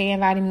 They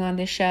invited me on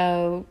the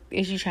show.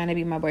 Is you trying to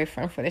be my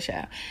boyfriend for the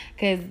show?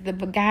 Because the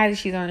guy that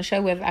she's on the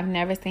show with, I've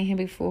never seen him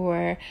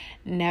before.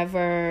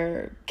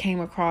 Never came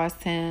across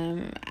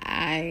him.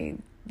 I,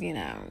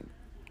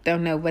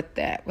 don't know what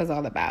that was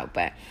all about.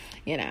 But,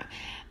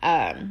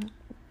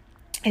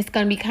 it's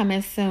going to be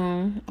coming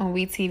soon on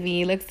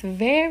WeTV. Looks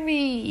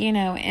very,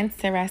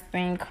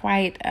 interesting.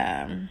 Quite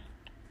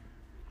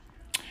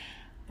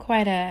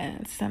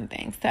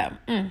something.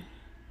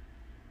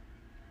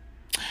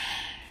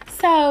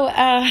 So,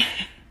 I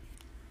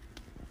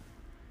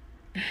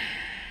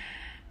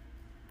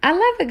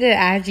love a good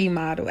IG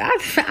model. I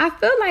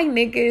feel like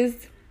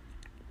niggas,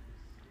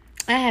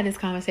 I had this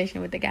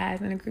conversation with the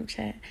guys in the group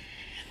chat.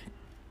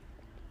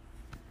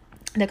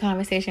 The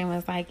conversation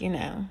was like,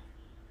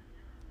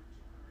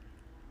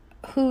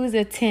 who's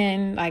a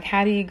 10? Like,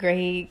 how do you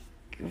grade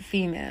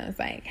females?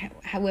 Like,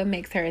 what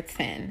makes her a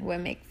 10?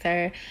 What makes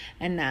her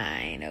a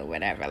 9 or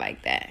whatever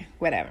like that?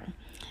 Whatever.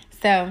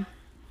 So,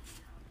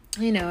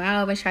 I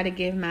always try to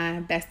give my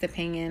best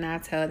opinion. I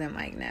tell them,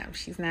 like, no,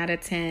 she's not a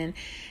 10,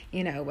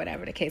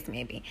 whatever the case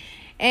may be.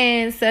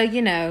 And so,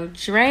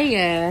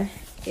 Drea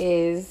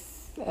is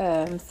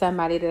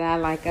somebody that I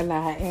like a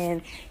lot.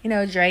 And,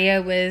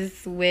 Drea was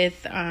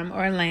with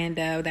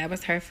Orlando. That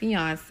was her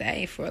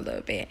fiance for a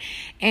little bit.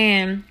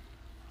 And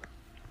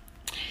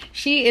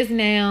she is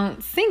now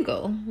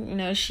single.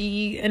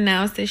 She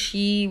announced that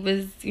she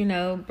was,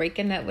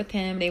 breaking up with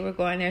him. They were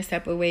going their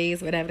separate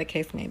ways, whatever the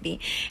case may be.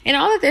 And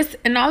all of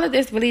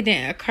this really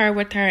didn't occur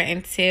with her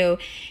until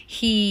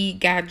he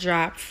got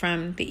dropped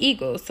from the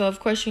Eagles. So of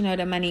course,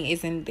 the money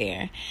isn't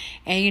there.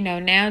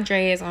 And now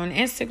Dre is on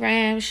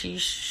Instagram.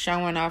 She's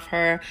showing off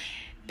her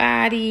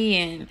body,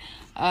 and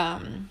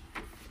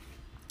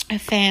a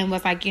fan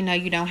was like,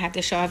 you don't have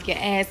to show off your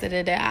ass.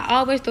 I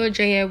always thought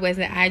Drea was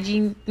an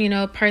IG,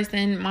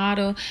 person,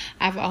 model.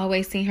 I've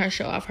always seen her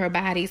show off her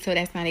body, so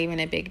that's not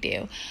even a big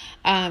deal.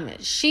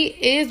 She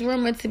is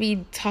rumored to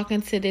be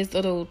talking to this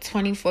little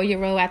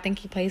 24-year-old. I think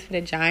he plays for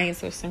the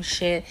Giants or some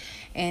shit.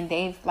 And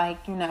they've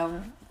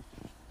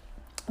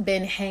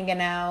been hanging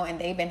out, and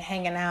they've been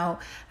hanging out,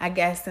 I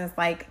guess, since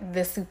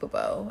the Super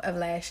Bowl of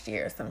last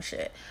year or some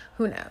shit.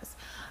 Who knows?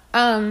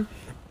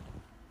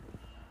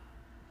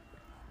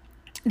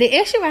 The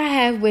issue I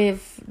have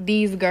with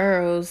these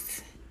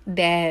girls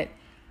that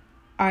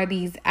are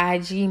these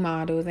IG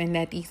models and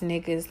that these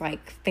niggas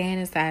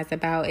fantasize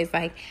about is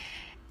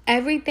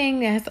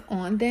everything that's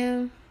on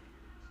them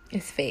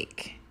is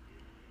fake.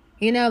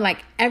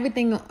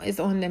 Everything is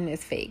on them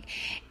is fake.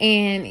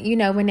 And,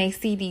 when they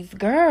see these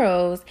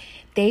girls,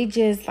 they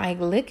just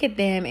look at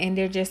them and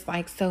they're just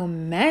so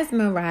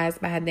mesmerized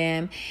by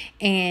them.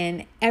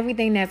 And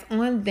everything that's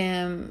on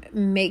them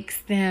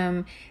makes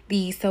them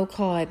the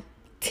so-called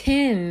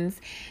 10s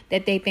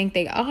that they think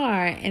they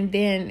are. And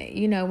then,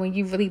 when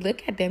you really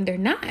look at them, they're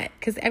not,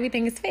 because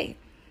everything is fake.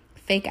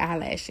 Fake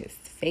eyelashes,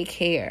 fake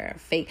hair,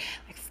 fake,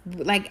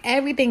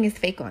 everything is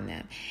fake on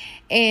them.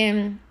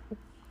 And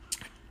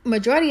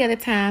majority of the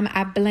time,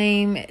 I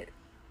blame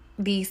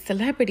these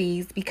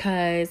celebrities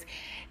because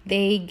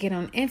they get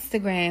on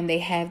Instagram, they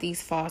have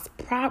these false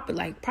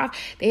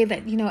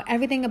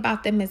everything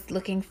about them is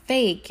looking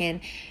fake, and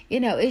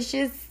it's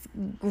just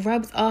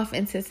rubs off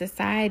into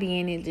society,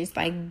 and it just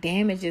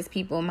damages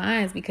people's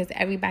minds because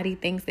everybody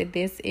thinks that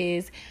this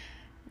is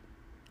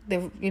the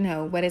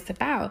what it's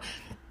about.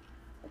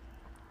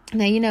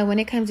 Now, when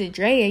it comes to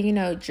Drea,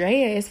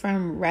 Drea is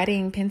from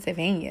Reading,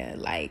 Pennsylvania.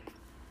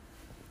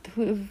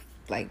 What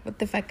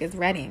the fuck is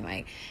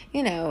Reading?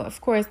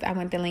 Of course I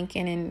went to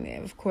Lincoln,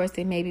 and of course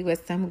it maybe was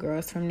some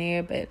girls from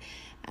there, but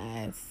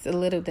it's a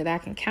little that I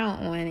can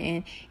count on.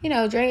 And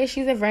Drea,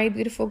 she's a very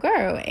beautiful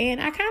girl,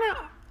 and I kind of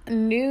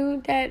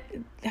knew that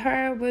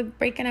her with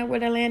breaking up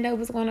with Orlando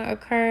was going to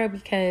occur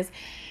because,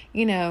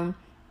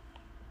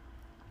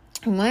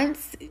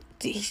 once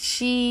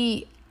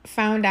she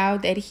found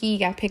out that he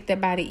got picked up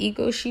by the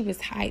Eagles, she was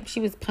hyped. She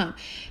was pumped.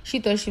 She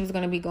thought she was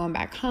going to be going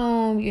back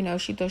home.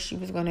 She thought she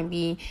was going to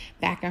be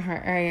back in her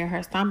area,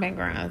 her stomping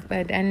grounds.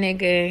 But that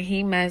nigga,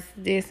 he must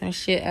did some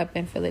shit up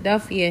in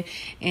Philadelphia,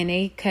 and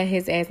they cut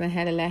his ass and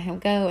had to let him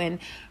go. And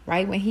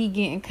right when he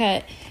getting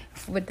cut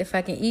with the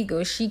fucking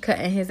Eagles, she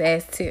cutting his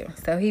ass too.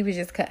 So he was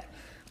just cut.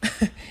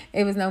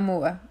 It was no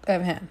more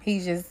of him.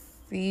 He's just,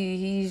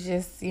 he's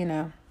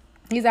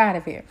out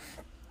of here.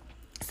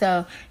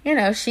 So,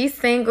 she's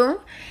single,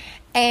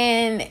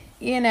 and,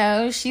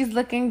 she's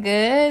looking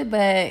good,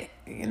 but,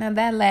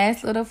 that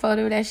last little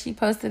photo that she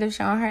posted of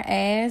showing her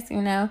ass,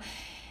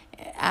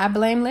 I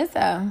blame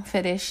Lizzo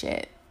for this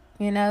shit.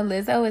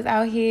 Lizzo is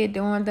out here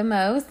doing the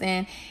most,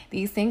 and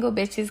these single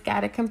bitches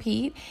gotta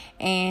compete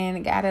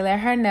and gotta let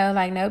her know,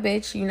 no,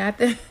 bitch, you're not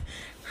the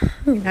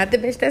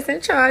bitch that's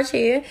in charge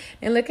here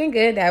and looking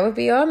good. That would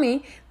be all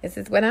me. This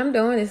is what I'm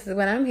doing. This is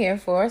what I'm here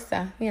for.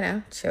 So,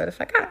 chill the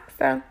fuck out.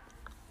 So,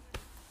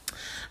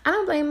 I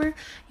don't blame her.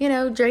 You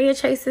know, Drea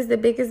chases the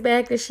biggest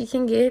bag that she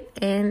can get.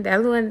 And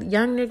that little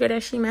young nigga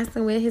that she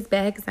messing with, his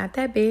bag is not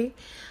that big.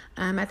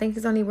 I think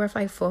it's only worth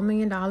like $4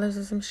 million or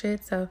some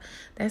shit. So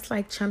that's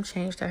like chump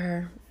change to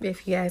her.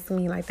 If you ask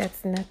me, like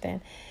that's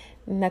nothing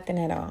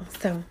at all.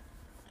 So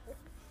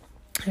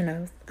who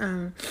knows?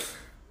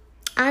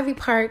 Ivy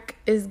Park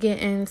is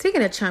getting,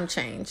 speaking of chump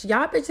change,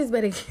 y'all bitches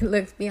better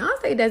look,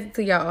 Beyonce does it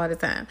to y'all all the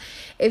time.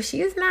 If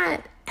she's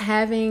not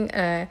having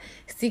a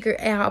secret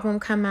album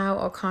come out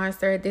or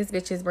concert, this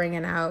bitch is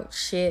bringing out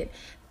shit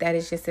that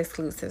is just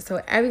exclusive.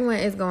 So everyone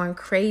is going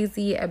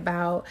crazy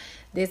about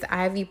this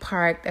Ivy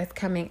Park that's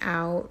coming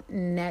out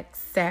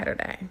next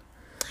Saturday.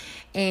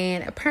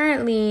 And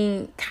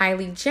apparently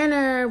Kylie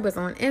Jenner was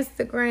on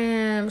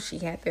Instagram. She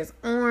had this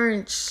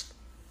orange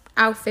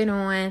outfit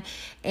on,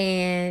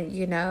 and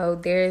you know,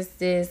 there's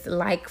this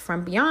like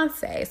from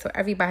Beyonce. So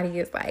everybody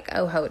is like,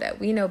 oh, hold up,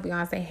 we know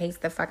Beyonce hates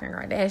the fucking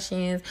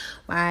Kardashians.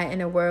 Why in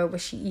the world would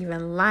she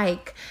even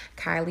like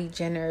Kylie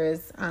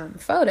Jenner's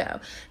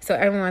photo? So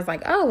everyone's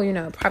like, oh, you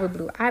know, probably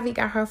Blue Ivy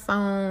got her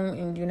phone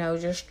and, you know,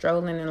 just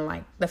strolling and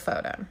like the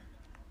photo.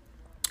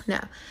 No,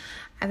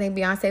 I think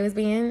Beyonce was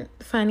being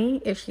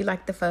funny if she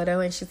liked the photo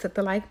and she took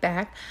the like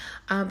back,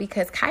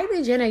 because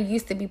Kylie Jenner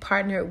used to be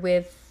partnered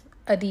with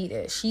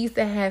Adidas. She used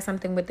to have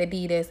something with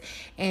Adidas,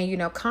 and you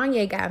know,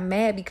 Kanye got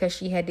mad because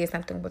she had did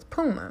something with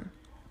Puma.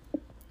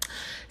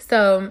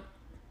 So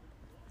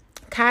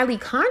Kylie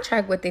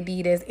contract with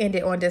Adidas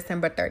ended on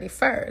December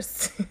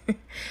 31st.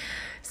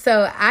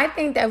 So I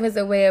think that was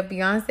a way of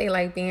Beyonce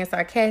like being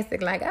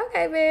sarcastic, like,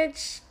 okay,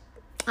 bitch,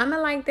 I'ma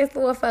like this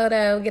little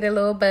photo, get a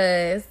little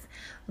buzz,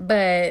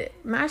 but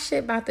my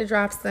shit about to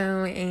drop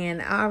soon,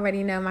 and I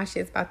already know my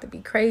shit's about to be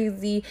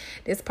crazy.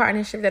 This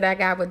partnership that I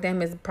got with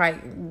them is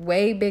probably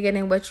way bigger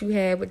than what you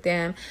had with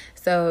them.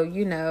 So,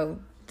 you know,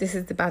 this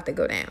is about to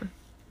go down.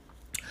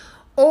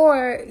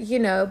 Or, you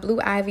know,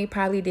 Blue Ivy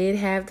probably did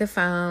have the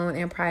phone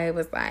and probably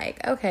was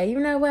like, okay, you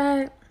know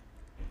what?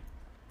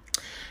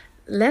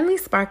 Let me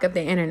spark up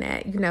the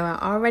internet. You know, I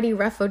already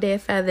ruffled their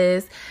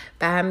feathers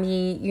by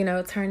me, you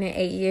know, turning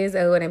 8 years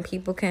old, and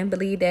people can't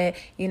believe that,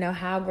 you know,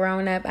 how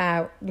grown up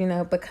I, you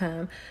know,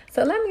 become.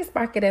 So let me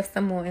spark it up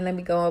some more, and let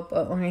me go up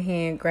on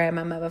here and grab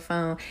my mother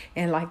phone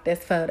and like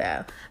this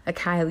photo of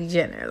Kylie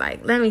Jenner.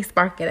 Like, let me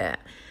spark it up.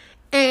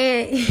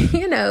 And,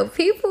 you know,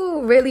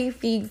 people really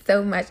feed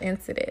so much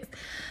into this.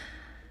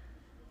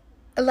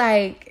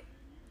 Like,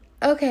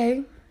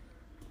 okay,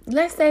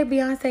 let's say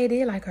Beyonce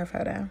did like her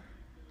photo.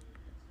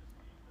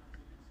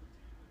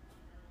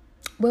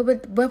 What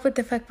would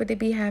the fuck would the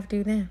Beehive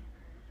do then?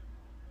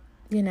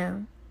 You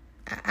know,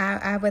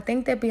 I would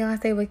think that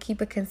Beyonce would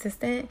keep it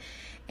consistent,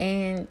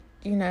 and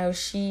you know,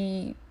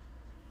 she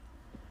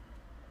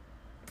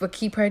would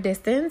keep her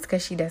distance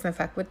because she doesn't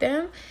fuck with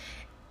them.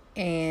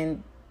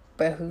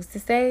 But who's to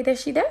say that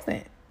she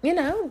doesn't? You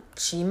know,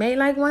 she may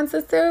like one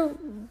sister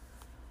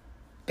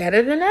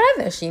better than the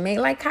other. She may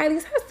like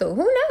Kylie's hustle.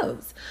 Who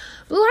knows?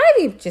 Blue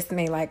Ivy just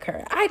may like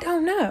her. I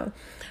don't know,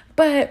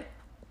 but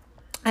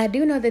I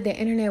do know that the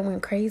internet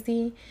went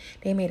crazy.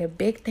 They made a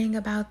big thing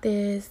about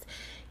this.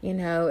 You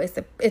know,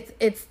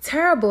 it's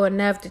terrible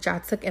enough that y'all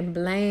took and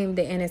blamed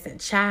the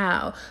innocent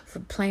child for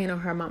playing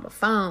on her mama's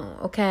phone,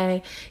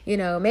 okay? You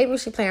know, maybe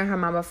if she play on her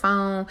mama's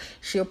phone,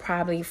 she'll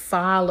probably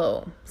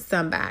follow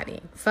somebody.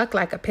 Fuck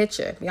like a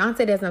picture.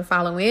 Beyonce doesn't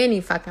follow any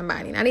fucking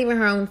body, not even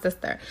her own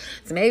sister.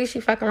 So maybe she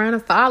fuck around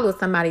and follow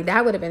somebody.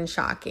 That would have been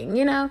shocking,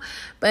 you know?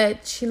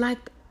 But she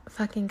liked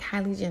fucking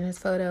Kylie Jenner's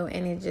photo,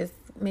 and it just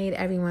made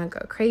everyone go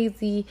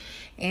crazy.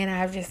 And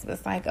I just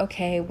was like,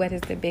 okay, what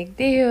is the big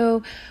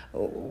deal?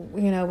 You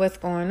know, what's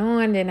going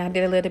on? Then I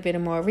did a little bit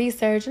of more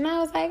research, and I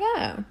was like,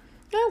 oh,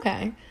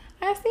 okay,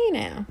 I see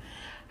now.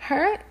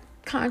 Her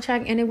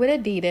contract ended with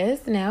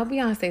Adidas. Now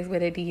Beyonce's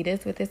with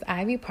Adidas with this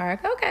Ivy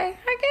Park. Okay,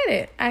 I get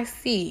it. I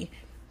see.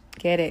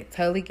 Get it.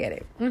 Totally get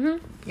it.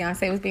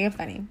 Beyonce was being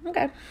funny.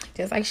 Okay.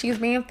 Just like she was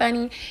being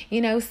funny,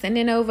 you know,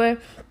 sending over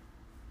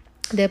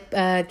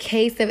the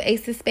case of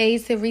Ace of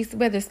Spades to Reese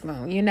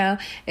Witherspoon. You know,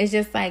 it's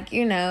just like,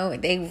 you know,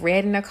 they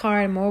read in the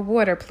car, more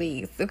water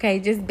please. Okay,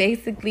 just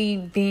basically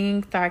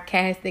being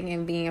sarcastic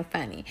and being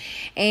funny.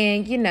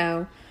 And you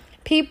know,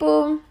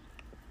 people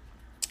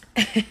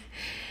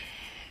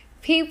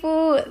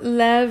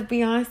love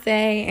Beyonce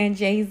and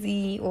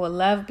Jay-Z, or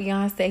love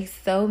Beyonce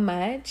so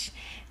much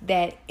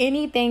that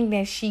anything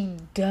that she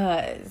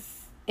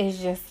does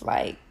is just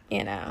like,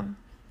 you know,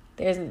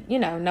 there's, you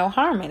know, no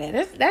harm in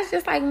it. That's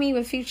just like me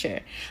with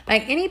Future.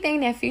 Like anything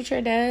that Future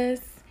does,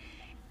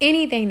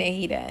 anything that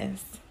he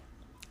does,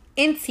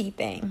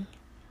 anything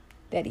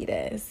that he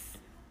does,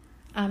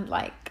 I'm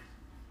like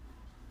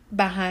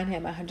behind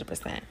him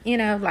 100%. You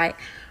know, like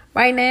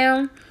right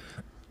now,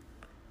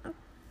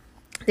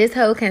 this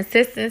whole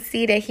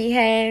consistency that he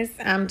has,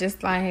 I'm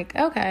just like,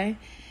 okay,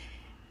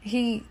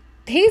 he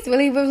he's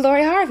really with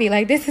Lori Harvey.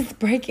 Like, this is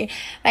breaking.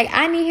 Like,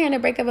 I need him to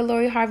break up with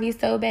Lori Harvey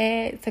so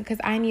bad. So, because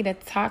I need a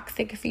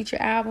toxic Future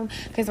album.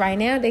 Because right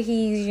now that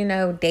he's,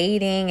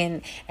 dating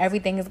and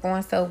everything is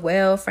going so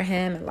well for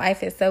him and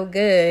life is so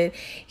good,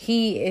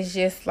 he is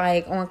just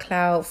like on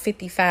cloud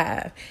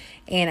 55.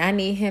 And I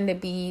need him to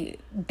be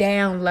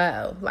down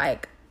low.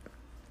 Like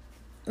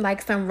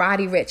some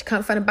Roddy Ricch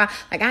come from the bottom.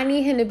 Like, I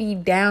need him to be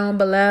down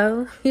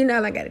below.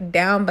 Like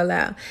down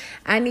below.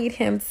 I need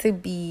him to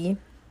be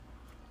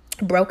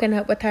broken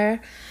up with her.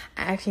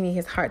 I actually need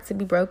his heart to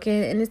be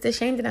broken. And it's a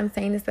shame that I'm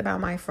saying this about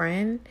my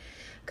friend,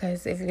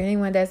 because if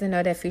anyone doesn't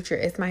know, that Future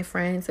is my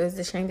friend, so it's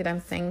a shame that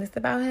I'm saying this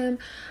about him.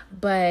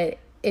 But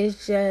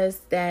it's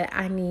just that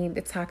I need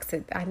the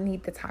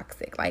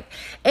toxic. Like,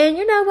 and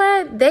you know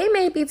what? They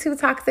may be two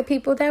toxic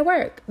people that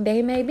work.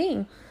 They may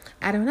be.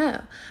 I don't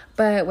know.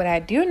 But what I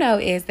do know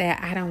is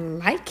that I don't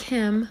like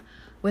him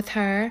with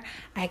her.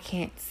 I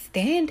can't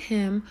stand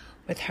him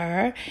with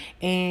her.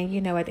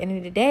 And, at the end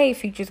of the day,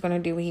 Future's going to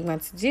do what he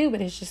wants to do. But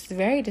it's just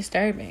very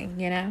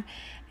disturbing,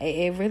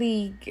 It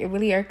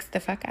really irks the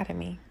fuck out of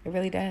me. It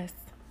really does.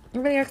 It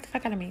really irks the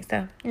fuck out of me.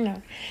 So,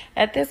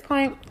 at this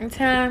point in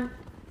time,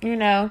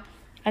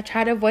 I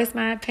try to voice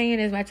my opinion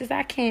as much as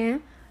I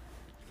can.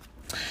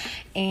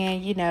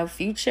 And,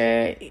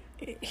 Future,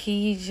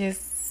 he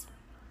just,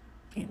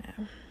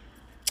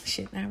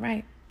 shit not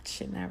right.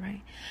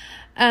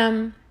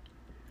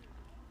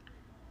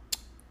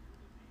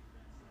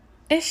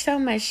 It's so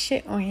much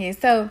shit on here.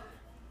 So,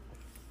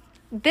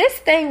 this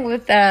thing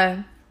with, Taraji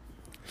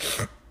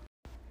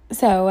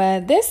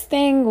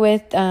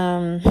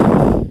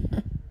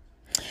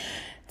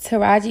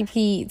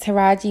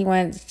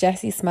wants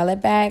Jussie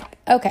Smollett back.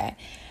 Okay.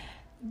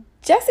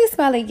 Jussie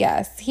Smollett,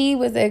 yes, he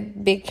was a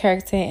big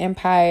character in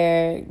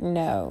Empire.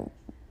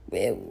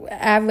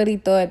 I really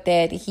thought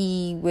that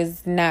he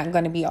was not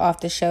going to be off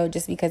the show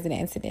just because of the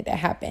incident that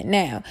happened.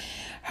 Now,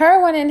 her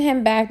wanting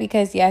him back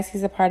because, yes,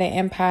 he's a part of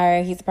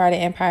Empire. He's a part of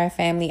Empire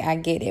family. I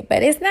get it.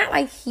 But it's not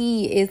like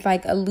he is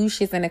like a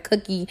Lucius and a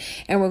Cookie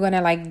and we're going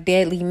to like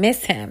deadly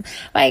miss him.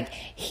 Like,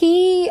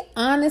 he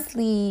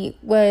honestly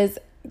was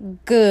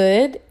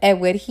good at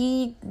what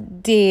he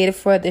did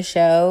for the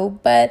show.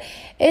 But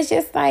it's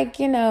just like,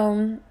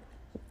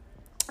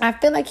 I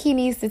feel like he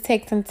needs to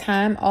take some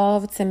time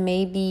off to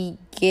maybe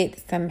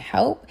get some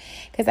help,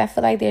 because I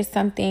feel like there's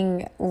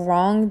something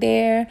wrong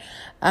there.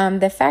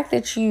 The fact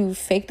that you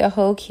faked the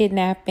whole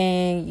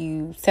kidnapping,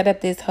 you set up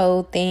this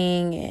whole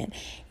thing, and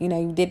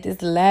you did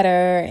this letter,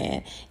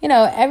 and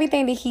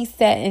everything that he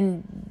said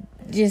and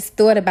just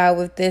thought about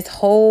with this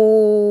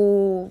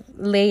whole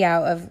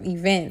layout of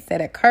events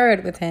that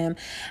occurred with him,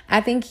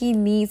 I think he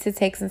needs to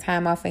take some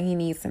time off and he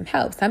needs some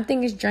help.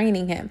 Something is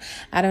draining him.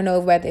 I don't know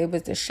whether it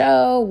was the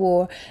show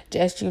or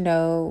just,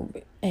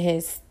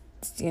 his,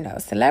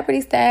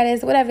 celebrity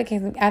status, whatever.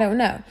 I don't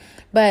know.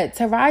 But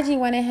Taraji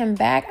wanted him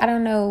back. I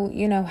don't know,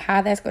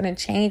 how that's going to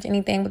change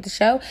anything with the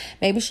show.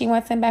 Maybe she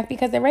wants him back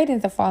because the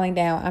ratings are falling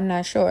down. I'm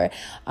not sure.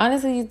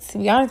 Honestly, to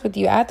be honest with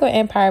you, I thought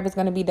Empire was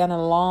going to be done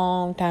a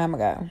long time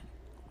ago.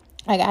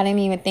 Like, I didn't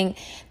even think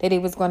that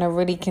it was going to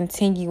really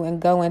continue and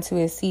go into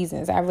its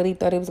seasons. I really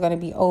thought it was going to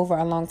be over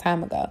a long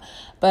time ago.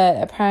 But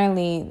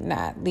apparently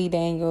not. Lee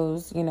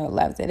Daniels,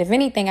 loves it. If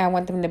anything, I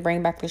want them to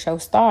bring back the show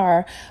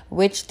Star,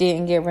 which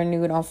didn't get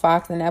renewed on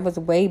Fox. And that was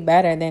way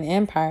better than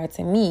Empire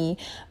to me.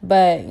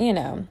 But,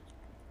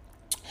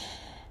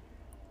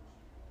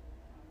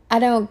 I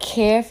don't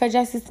care for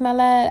Jussie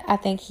Smollett. I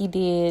think he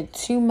did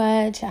too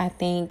much. I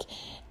think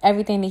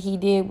everything that he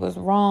did was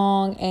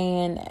wrong,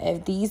 and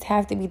if these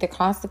have to be the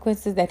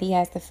consequences that he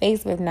has to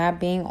face with not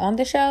being on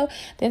the show,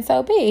 then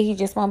so be it. He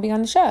just won't be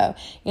on the show.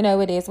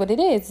 It is what it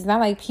is. It's not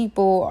like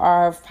people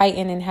are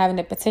fighting and having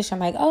a petition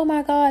like, oh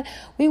my God,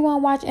 we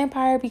won't watch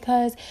Empire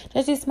because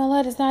Jussie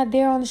Smollett is not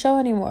there on the show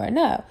anymore.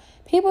 No.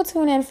 People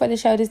tune in for the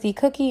show to see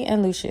Cookie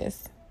and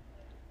Lucius.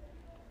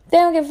 They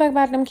don't give a fuck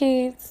about them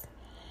kids.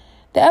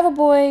 The other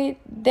boy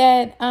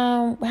that,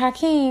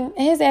 Hakeem,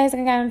 his ass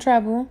got in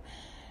trouble.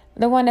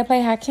 The one that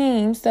played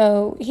Hakeem,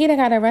 so he done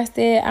got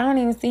arrested. I don't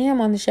even see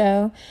him on the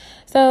show.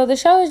 So the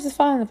show is just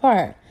falling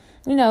apart.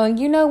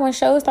 When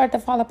shows start to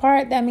fall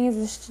apart, that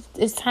means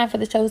it's time for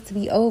the shows to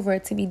be over,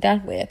 to be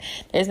done with.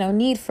 There's no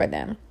need for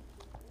them.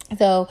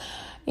 So,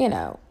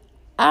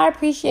 I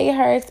appreciate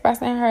her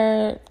expressing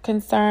her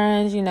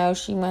concerns.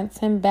 She wants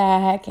him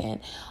back and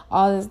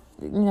all this,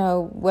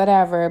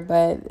 whatever.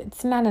 But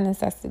it's not a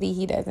necessity.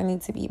 He doesn't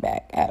need to be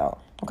back at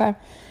all. Okay?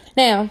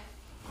 Now,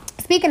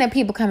 speaking of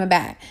people coming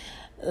back,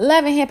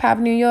 Love and Hip Hop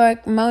New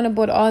York, Mona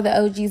brought all the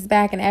OGs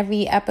back, and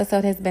every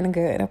episode has been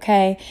good,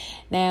 okay?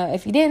 Now,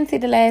 if you didn't see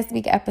the last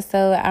week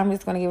episode, I'm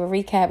just going to give a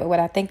recap of what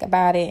I think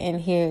about it, and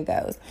here it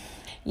goes.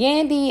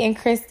 Yandy and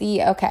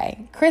Chrissy,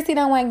 okay. Chrissy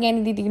don't want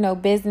Yandy to do no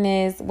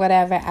business,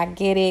 whatever. I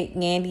get it.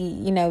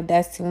 Yandy,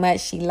 does too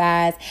much. She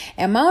lies.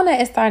 And Mona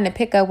is starting to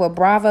pick up what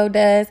Bravo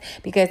does,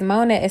 because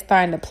Mona is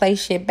starting to play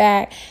shit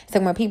back. So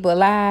when people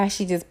lie,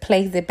 she just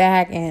plays it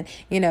back and,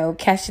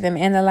 catch them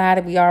in the lie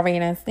that we already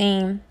done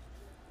seen.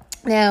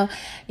 Now,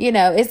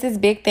 it's this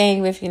big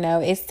thing with,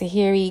 it's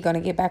Tahiri going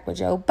to get back with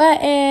Joe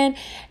Budden.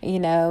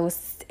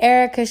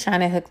 Erica's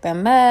trying to hook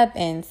them up,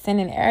 and Sin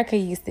and Erica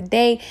used to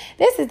date.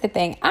 This is the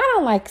thing. I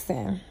don't like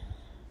Sin.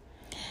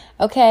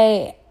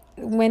 Okay?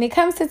 When it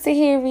comes to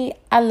Tahiri,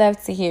 I love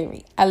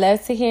Tahiri. I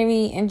love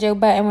Tahiri and Joe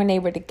Budden when they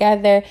were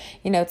together.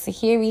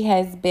 Tahiri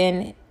has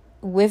been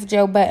with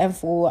Joe Budden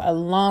for a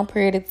long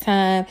period of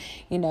time.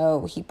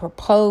 He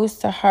proposed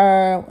to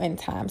her in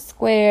Times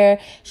Square.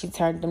 She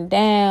turned him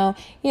down,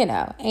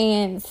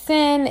 and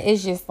Sin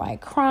is just like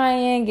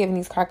crying, giving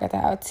these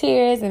crocodile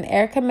tears, and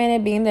Erica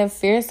Mena, being the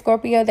fierce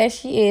Scorpio that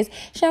she is,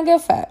 she don't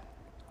give a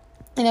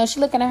fuck.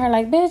 She looking at her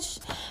like, bitch,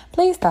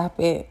 please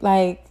stop it.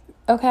 Like,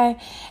 okay.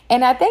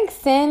 And I think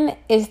Sin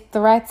is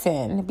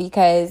threatened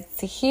because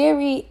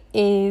Tahiri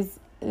is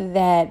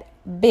that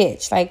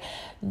bitch. Like,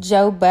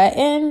 Joe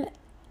Budden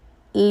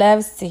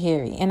loves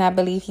Tahiri, and I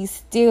believe he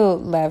still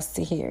loves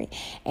Tahiri.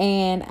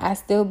 And I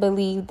still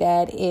believe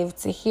that if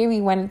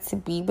Tahiri wanted to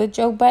be with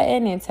Joe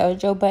Budden and tell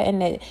Joe Budden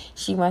that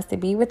she wants to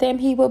be with him,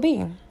 he will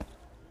be.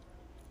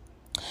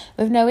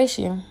 With no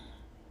issue.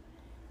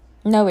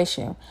 No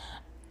issue.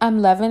 I'm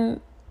loving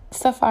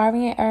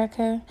Safari and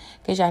Erica,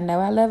 because y'all know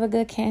I love a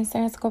good Cancer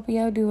and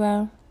Scorpio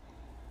duo.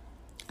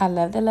 I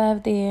love the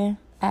love there.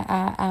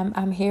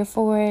 I'm here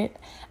for it.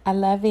 I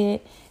love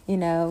it.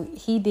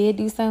 He did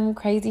do some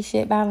crazy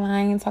shit by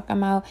lying, talking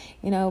about,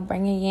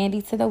 bringing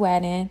Yandy to the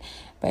wedding.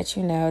 But,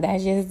 that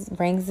just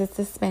brings the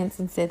suspense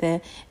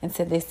into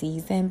the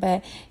season.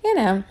 But,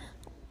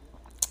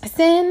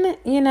 Sin,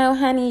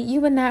 honey,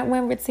 you would not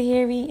win with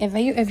Tahiri.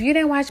 If you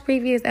didn't watch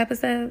previous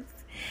episodes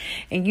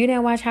and you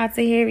didn't watch how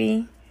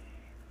Tahiri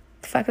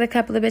fucked a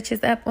couple of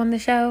bitches up on the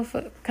show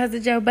because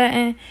of Joe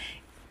Budden,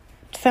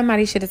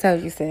 somebody should have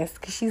told you, sis,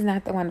 because she's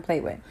not the one to play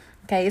with.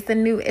 Okay, it's a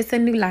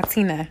new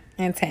Latina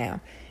in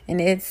town. And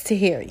it's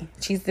Tahiri.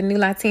 She's the new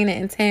Latina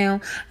in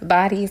town.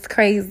 Body is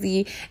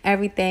crazy.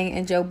 Everything.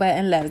 And Joe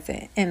Budden loves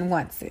it and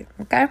wants it.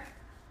 Okay?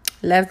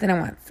 Loves it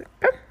and wants it.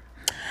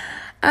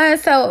 Okay?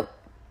 So,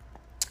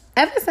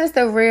 ever since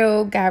The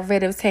Real got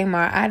rid of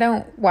Tamar, I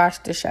don't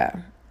watch the show.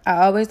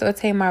 I always thought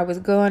Tamar was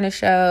good on the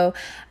show.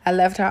 I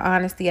loved her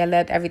honesty. I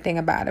loved everything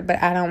about it.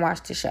 But I don't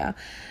watch the show.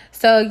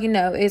 So,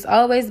 it's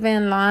always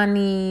been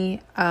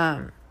Lonnie,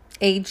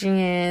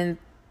 Adrian,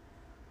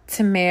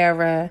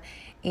 Tamara,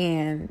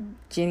 and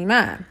Jenny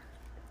Mai.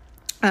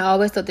 I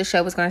always thought the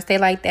show was going to stay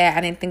like that.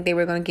 I didn't think they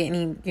were going to get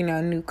any,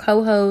 new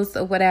co-hosts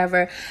or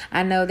whatever.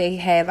 I know they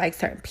had like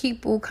certain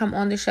people come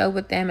on the show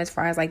with them as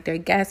far as like their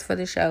guests for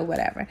the show,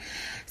 whatever.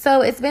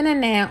 So it's been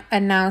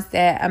announced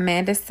that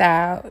Amanda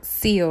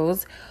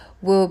Seales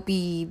will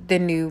be the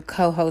new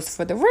co-host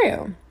for The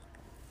Real.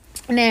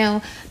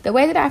 Now, the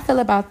way that I feel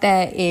about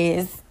that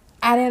is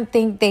I didn't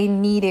think they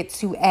needed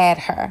to add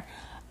her.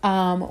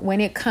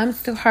 When it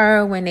comes to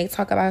her, when they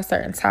talk about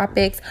certain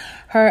topics,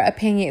 her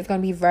opinion is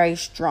going to be very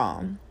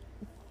strong.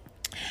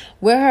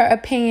 Will her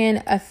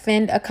opinion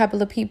offend a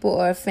couple of people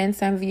or offend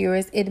some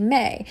viewers? It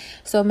may.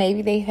 So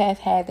maybe they have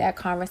had that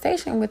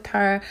conversation with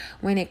her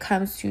when it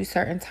comes to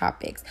certain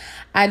topics.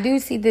 I do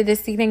see that the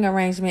seating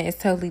arrangement is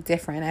totally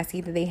different. I see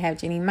that they have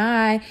Jenny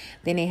Mai,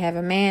 then they have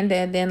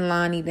Amanda, then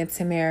Lonnie, then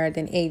Tamara,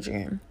 then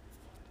Adrian.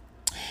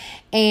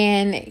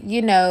 And,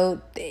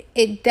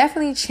 it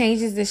definitely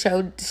changes the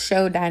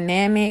show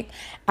dynamic.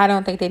 I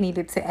don't think they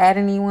needed to add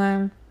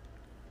anyone.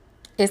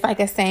 It's like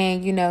a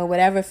saying,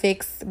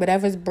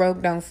 whatever's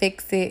broke, don't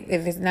fix it.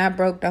 If it's not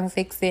broke, don't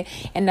fix it.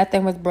 And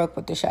nothing was broke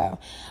with the show.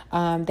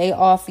 They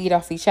all feed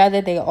off each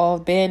other. They all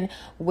been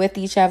with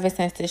each other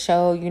since the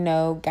show,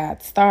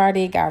 got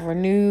started, got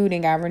renewed.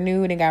 And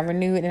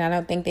I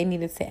don't think they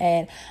needed to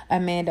add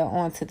Amanda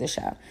onto the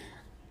show.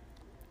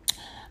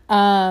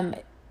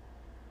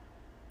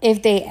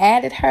 If they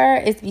added her,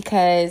 it's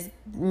because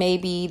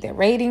maybe the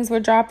ratings were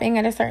dropping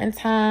at a certain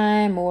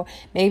time, or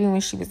maybe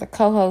when she was a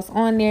co-host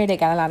on there, they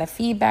got a lot of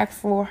feedback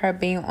for her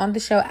being on the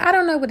show. I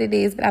don't know what it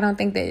is, but I don't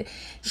think that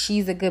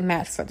she's a good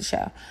match for the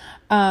show.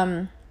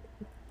 I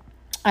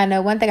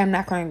know one thing I'm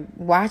not going to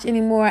watch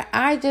anymore.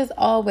 I just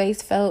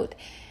always felt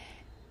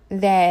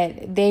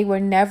that they were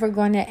never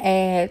going to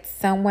add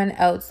someone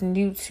else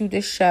new to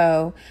the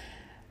show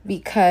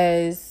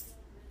because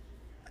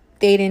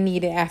they didn't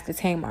need it after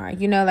Tamar.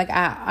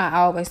 I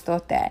always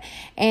thought that.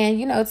 And,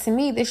 to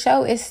me, the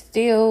show is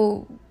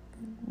still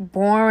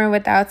boring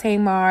without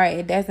Tamar.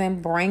 It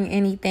doesn't bring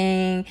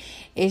anything.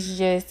 It's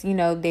just,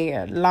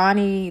 there.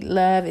 Lonnie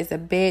Love is a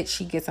bitch.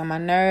 She gets on my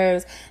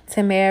nerves.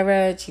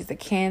 Tamara, she's a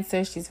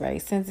Cancer. She's very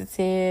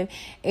sensitive.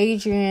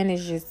 Adrian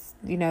is just,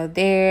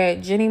 there.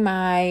 Jenny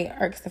Mai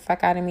irks the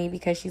fuck out of me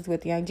because she's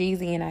with Young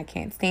Jeezy and I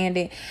can't stand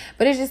it.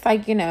 But it's just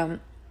like,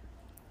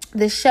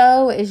 the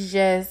show is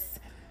just,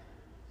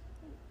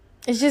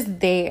 it's just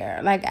there.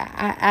 Like,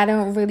 I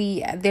don't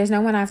really, there's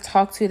no one I've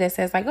talked to that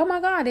says like, oh my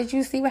God, did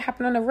you see what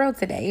happened on The Real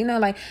today?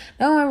 Like,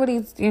 no one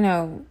really,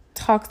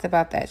 talks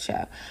about that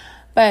show.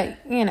 But,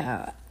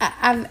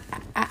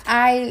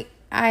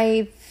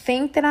 I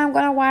think that I'm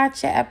going to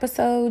watch an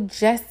episode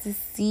just to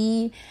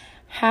see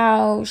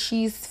how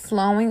she's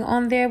flowing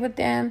on there with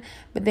them.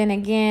 But then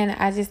again,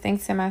 I just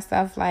think to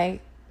myself,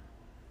 like,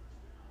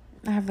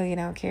 I really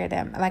don't care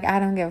that. Like, I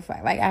don't give a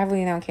fuck. Like, I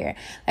really don't care.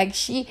 Like,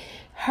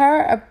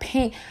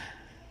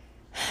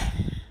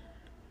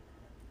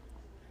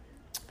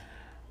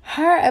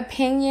 her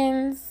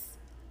opinions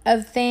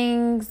of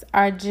things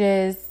are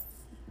just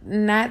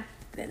not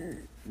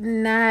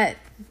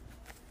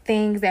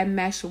things that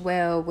mesh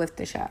well with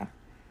the show.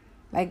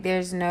 Like,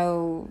 there's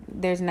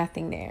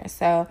nothing there.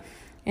 So,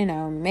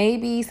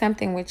 maybe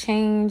something would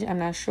change. I'm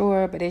not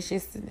sure, but it's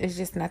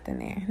just nothing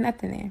there.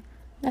 Nothing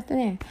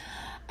there.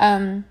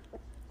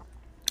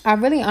 I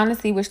really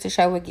honestly wish the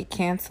show would get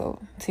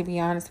canceled, to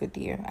be honest with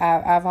you.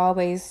 I've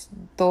always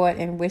thought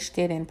and wished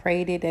it and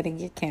prayed it that it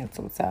get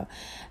canceled. So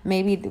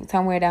maybe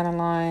somewhere down the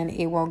line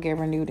it won't get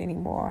renewed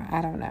anymore.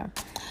 I don't know.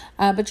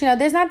 But,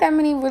 there's not that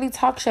many really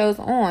talk shows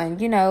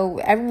on.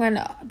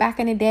 Everyone back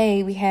in the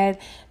day, we had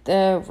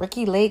the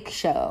Ricky Lake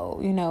show,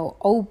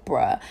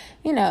 Oprah.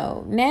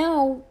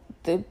 Now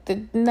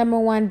the number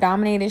one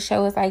dominated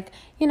show is like,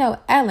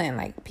 Ellen,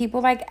 like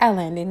people like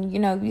Ellen, and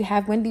you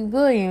have Wendy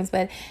Williams,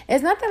 but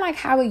it's nothing like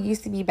how it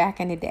used to be back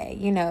in the day.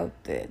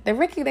 The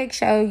Ricky Lake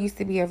show used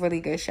to be a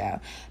really good show.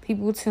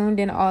 People tuned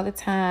in all the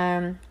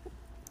time.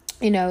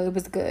 It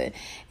was good.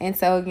 And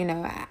so,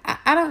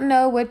 I don't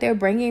know what they're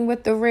bringing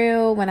with The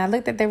Real. When I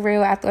looked at The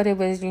Real, I thought it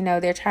was,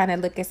 they're trying to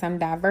look at some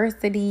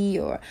diversity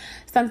or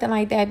something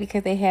like that,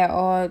 because they had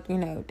all,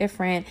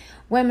 different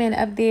women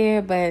up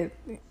there. But,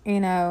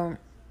 I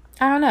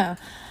don't know.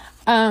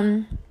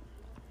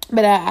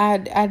 But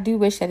I do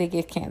wish that it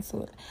get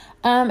canceled.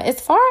 As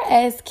far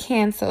as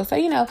cancel,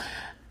 so,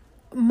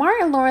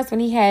 Martin Lawrence, when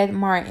he had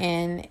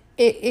Martin,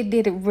 it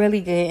did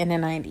really good in the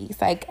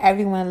 90s. Like,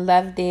 everyone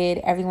loved it.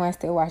 Everyone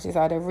still watches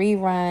all the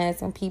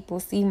reruns. When people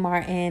see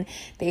Martin,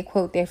 they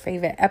quote their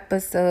favorite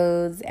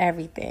episodes,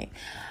 everything.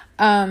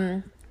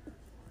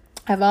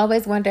 I've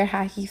always wondered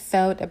how he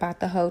felt about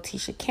the whole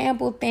Tisha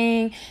Campbell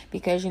thing,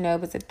 because, it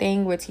was a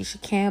thing where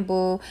Tisha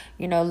Campbell,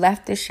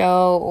 left the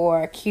show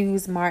or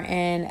accused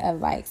Martin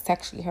of, like,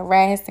 sexually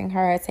harassing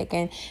her,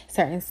 taking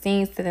certain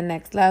scenes to the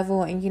next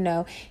level. And,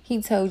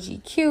 he told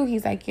GQ,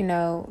 he's like,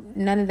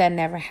 none of that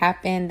never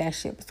happened. That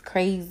shit was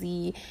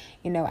crazy.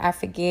 I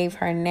forgave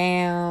her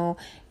now.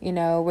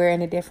 We're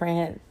in a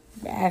different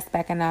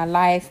aspect in our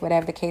life,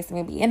 whatever the case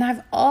may be. And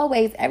I've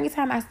always, every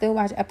time I still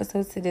watch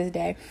episodes to this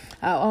day,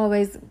 I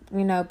always,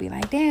 be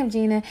like, damn,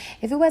 Gina,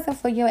 if it wasn't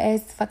for your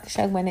ass, fuck the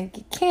show wouldn't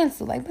get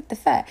canceled. Like, what the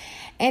fuck?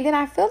 And then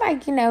I feel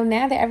like, now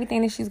that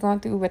everything that she's going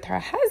through with her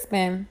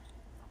husband,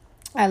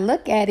 I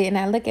look at it and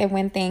I look at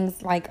when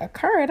things like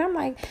occurred, I'm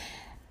like,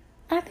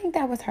 I think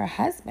that was her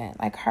husband.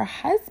 Like, her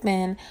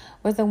husband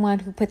was the one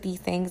who put these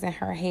things in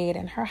her head,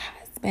 and her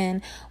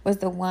husband was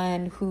the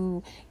one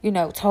who,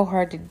 told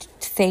her to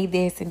say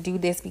this and do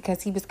this,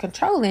 because he was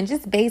controlling,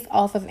 just based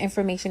off of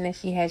information that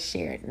she has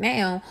shared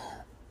now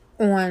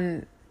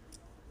on,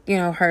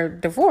 her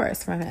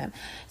divorce from him.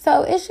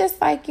 So it's just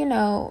like,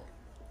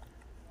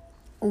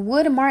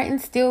 would Martin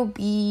still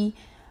be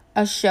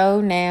a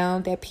show now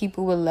that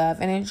people would love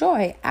and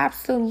enjoy?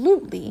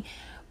 Absolutely.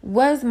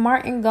 Was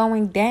Martin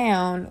going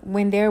down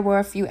when there were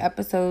a few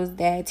episodes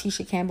that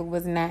Tisha Campbell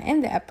was not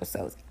in the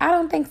episodes? I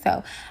don't think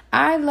so.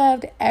 I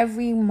loved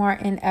every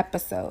Martin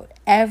episode.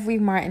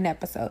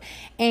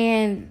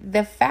 And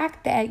the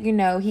fact that,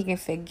 he can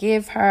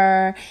forgive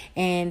her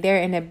and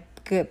they're in a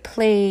good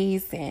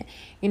place, and,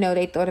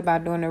 they thought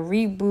about doing a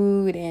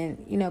reboot,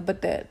 and,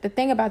 but the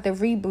thing about the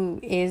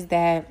reboot is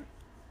that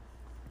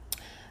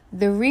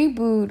the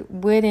reboot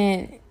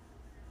wouldn't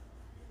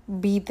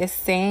be the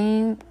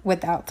same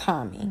without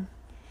Tommy,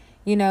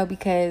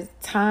 because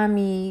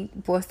Tommy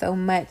brought so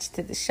much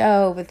to the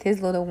show with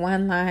his little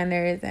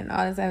one-liners and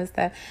all this other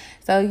stuff.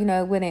 So,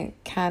 it wouldn't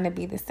kind of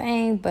be the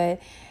same.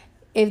 But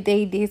if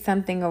they did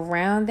something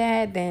around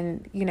that,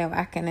 then,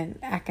 I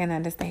can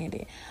understand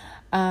it.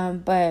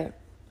 But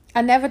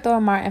I never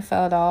thought Martin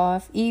fell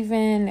off.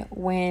 Even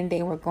when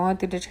they were going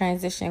through the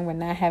transition with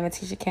not having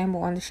Tisha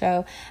Campbell on the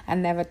show, I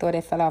never thought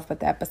it fell off with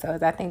the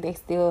episodes. I think they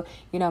still,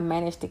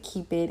 managed to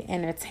keep it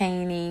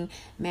entertaining,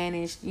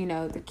 managed,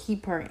 to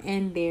keep her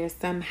in there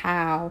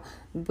somehow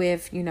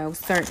with,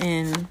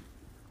 certain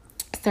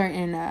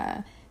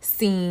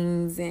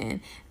scenes and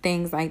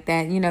things like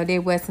that.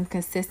 There was some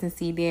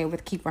consistency there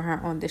with keeping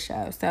her on the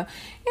show. So,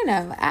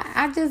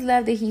 I just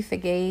love that he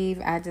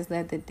forgave. I just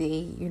love that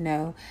they,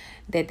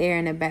 that they're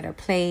in a better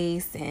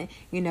place. And,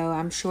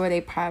 I'm sure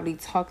they probably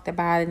talked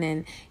about it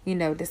and,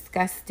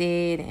 discussed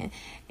it.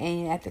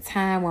 And at the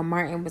time when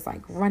Martin was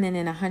like running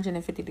in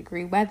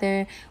 150-degree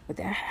weather with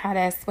how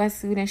that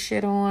sweatsuit and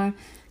shit on,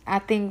 I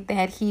think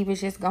that he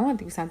was just going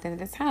through something at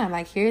the time.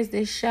 Like, here's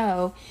this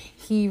show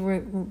he,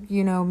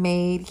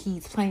 made.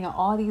 He's playing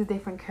all these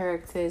different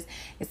characters.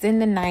 It's in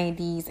the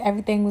 90s.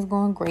 Everything was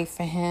going great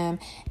for him.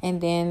 And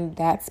then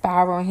that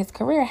spiral in his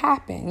career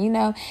happened,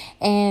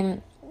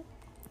 And,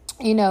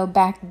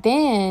 back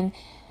then,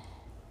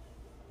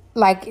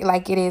 like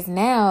it is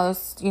now,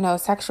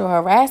 sexual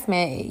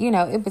harassment,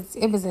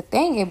 it was a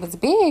thing. It was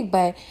big,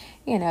 but,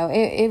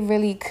 it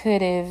really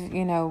could have,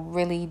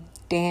 really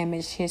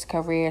damaged his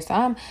career.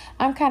 So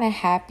I'm kind of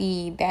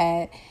happy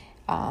that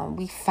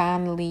we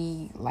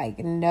finally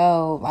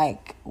know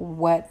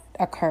what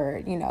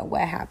occurred,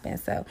 what happened.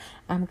 So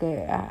I'm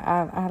good.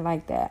 I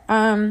like that.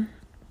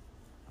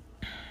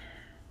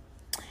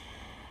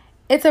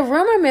 It's a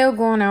rumor mill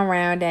going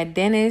around that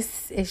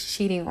Dennis is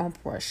cheating on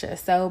Portia.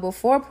 So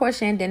before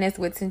Portia and Dennis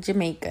went to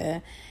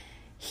Jamaica,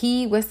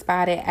 he was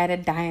spotted at a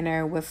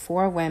diner with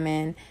 4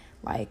 women,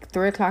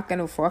 3 o'clock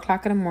and 4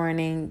 o'clock in the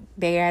morning.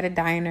 They're at a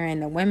diner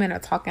and the women are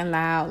talking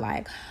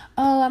loud,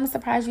 oh, I'm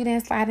surprised you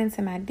didn't slide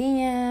into my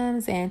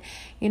DMs. And,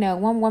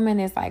 one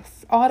woman is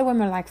all the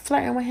women are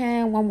flirting with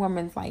him. One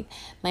woman's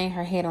laying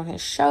her head on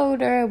his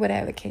shoulder,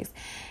 whatever the case.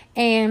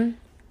 And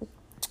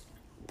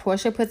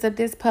Portia puts up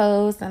this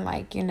post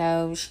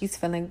and she's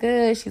feeling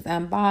good. She's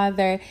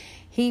unbothered.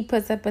 He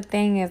puts up a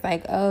thing. It's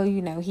oh,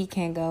 he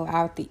can't go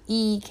out to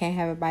eat, can't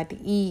have a bite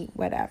to eat,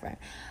 whatever.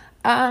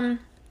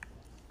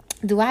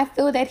 Do I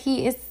feel that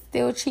he is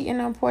still cheating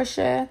on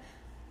Portia?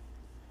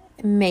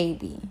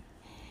 Maybe.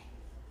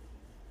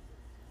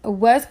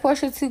 Was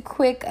Portia too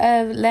quick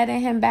of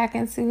letting him back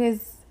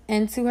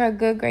into her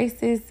good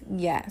graces?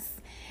 Yes.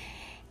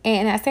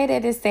 And I say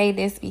that to say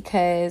this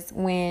because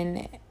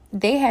when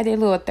they had their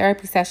little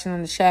therapy session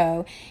on the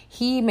show,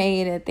 he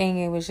made a thing.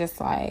 It was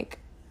just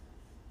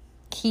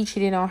he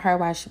cheated on her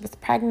while she was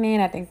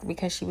pregnant. I think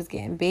because she was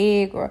getting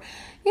big or,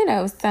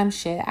 some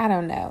shit. I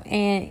don't know.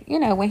 And,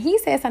 when he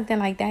said something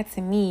like that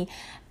to me,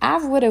 I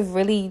would have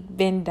really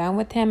been done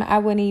with him. I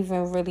wouldn't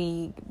even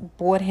really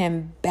brought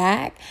him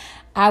back.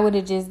 I would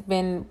have just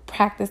been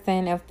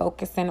practicing and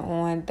focusing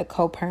on the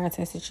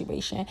co-parenting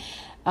situation.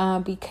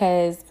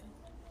 Because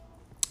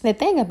the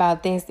thing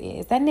about this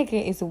is that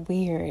nigga is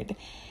weird.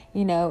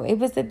 It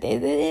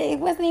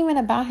wasn't even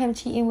about him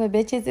cheating with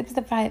bitches. It was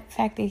the fact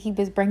that he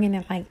was bringing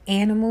in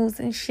animals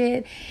and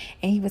shit,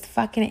 and he was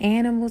fucking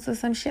animals or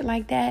some shit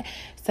like that.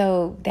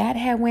 So that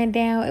had went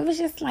down. It was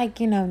just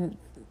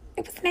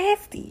it was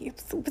nasty.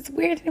 It was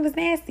weird and it was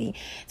nasty.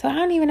 So I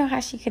don't even know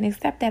how she could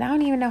accept that. I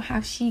don't even know how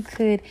she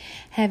could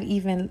have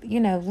even,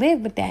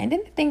 lived with that. And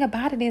then the thing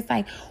about it is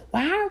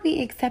why are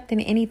we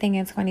accepting anything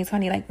in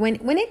 2020?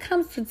 When it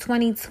comes to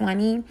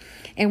 2020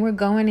 and we're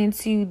going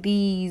into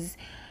these,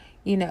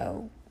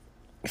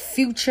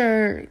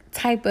 future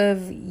type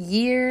of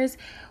years,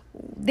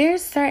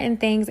 there's certain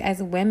things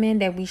as women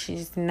that we should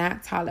just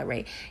not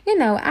tolerate.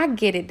 I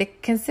get it. The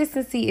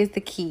consistency is the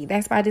key.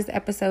 That's why this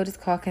episode is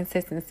called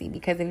Consistency,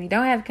 because if you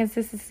don't have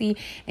consistency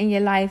in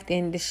your life,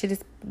 then the shit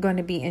is going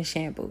to be in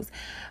shambles.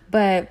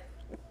 But,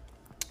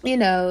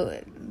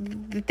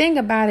 the thing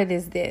about it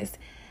is this.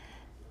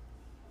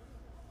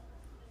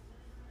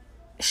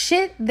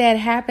 Shit that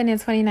happened in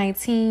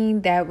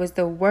 2019 that was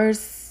the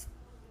worst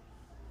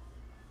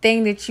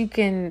thing that you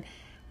can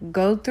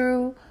go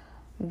through,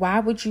 why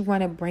would you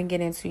want to bring it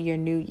into your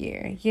new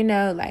year?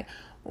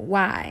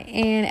 Why?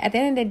 And at the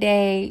end of the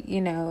day,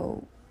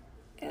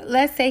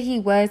 let's say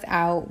he was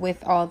out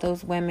with all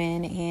those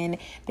women and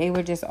they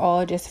were just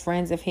all just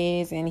friends of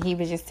his and he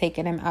was just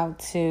taking them out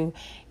to,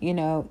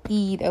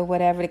 eat or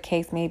whatever the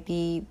case may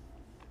be.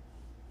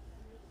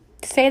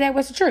 Say that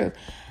was true.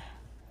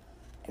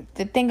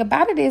 The thing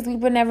about it is we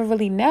would never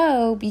really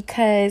know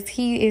because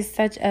he is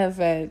such of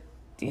a,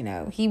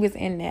 he was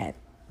in that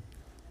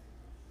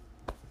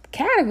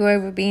category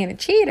of being a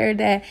cheater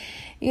that,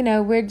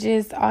 we're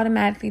just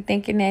automatically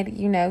thinking that,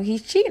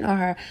 he's cheating on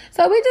her.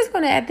 So we're just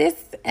going to,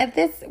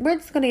 we're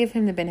just going to give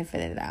him the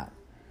benefit of the doubt.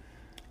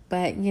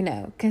 But,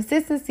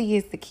 consistency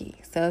is the key.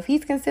 So if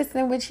he's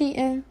consistent with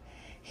cheating,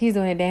 he's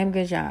doing a damn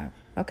good job.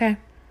 Okay?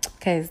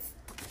 Because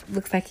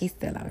looks like he's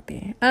still out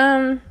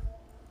there.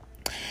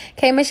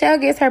 Okay, Michelle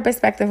gives her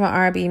perspective on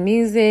R&B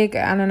music.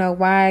 I don't know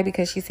why,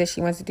 because she says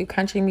she wants to do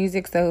country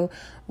music. So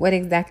what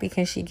exactly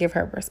can she give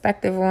her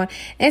perspective on?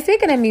 And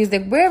speaking of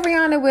music, where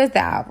Rihanna was the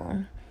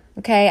album?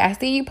 Okay, I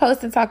see you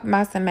posting talking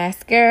about some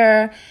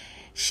mascara.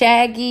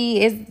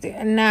 Shaggy is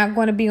not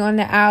going to be on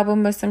the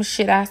album or some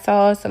shit I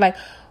saw. So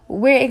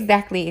where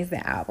exactly is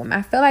the album?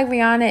 I feel like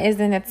Rihanna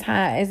is in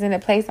a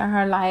place in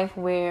her life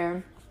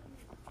where,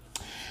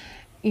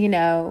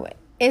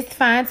 it's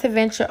fine to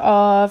venture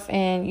off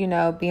and,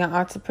 be an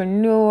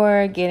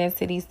entrepreneur, get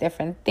into these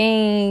different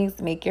things,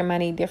 make your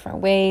money different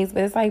ways.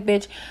 But it's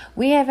bitch,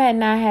 we have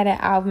not had an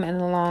album in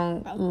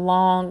a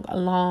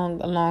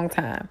long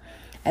time.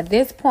 At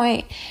this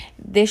point,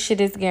 this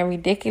shit is getting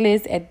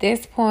ridiculous. At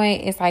this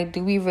point, it's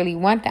do we really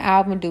want the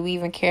album? Do we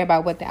even care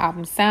about what the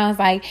album sounds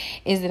like?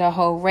 Is it a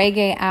whole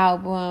reggae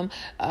album?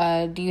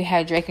 Do you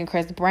have Drake and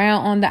Chris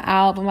Brown on the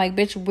album?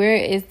 Bitch, where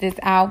is this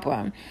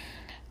album?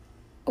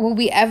 Will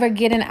we ever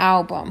get an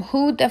album?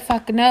 Who the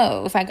fuck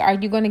knows? Are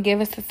you going to give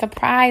us a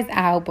surprise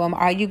album?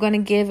 Are you going to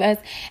give us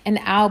an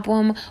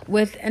album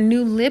with a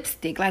new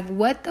lipstick?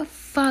 What the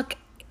fuck?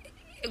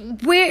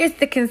 Where is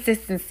the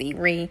consistency,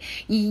 Ree?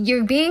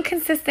 You're being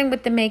consistent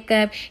with the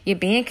makeup. You're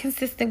being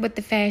consistent with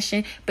the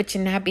fashion. But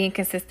you're not being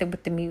consistent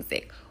with the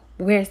music.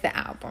 Where's the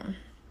album?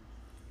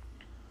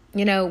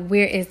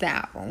 where is the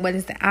album? What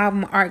is the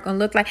album art going to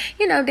look like?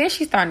 Then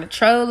she's starting to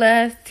troll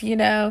us,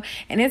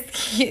 and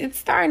it's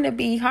starting to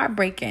be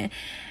heartbreaking.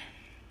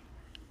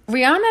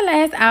 Rihanna's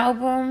last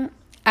album,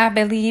 I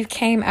believe,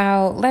 came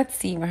out. Let's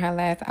see when her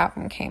last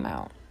album came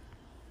out.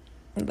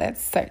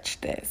 Let's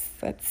search this.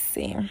 Let's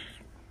see.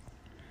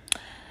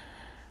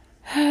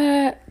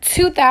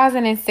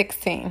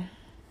 2016.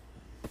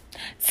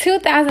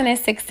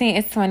 2016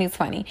 is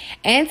 2020.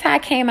 Anti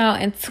came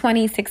out in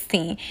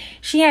 2016.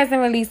 She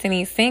hasn't released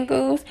any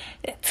singles.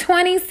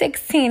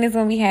 2016 is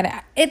when we had it.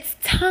 It's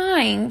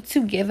time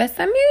to give us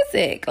some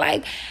music.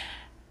 Like,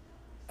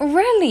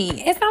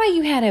 really, it's not like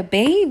you had a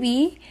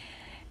baby.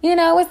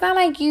 It's not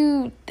like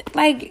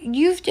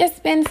you've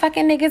just been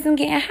fucking niggas and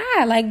getting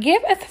high. Like,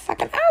 give us a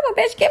fucking album,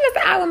 bitch. Give us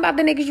an album about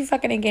the niggas you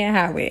fucking and getting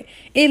high with.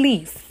 At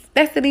least.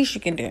 That's the least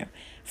you can do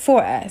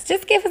for us.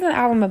 Just give us an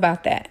album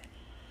about that.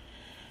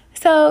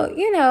 So,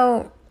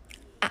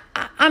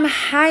 I'm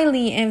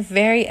highly and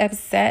very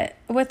upset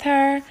with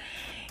her.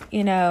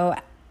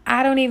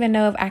 I don't even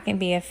know if I can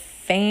be a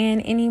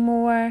fan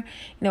anymore.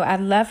 I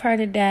love her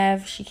to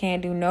death. She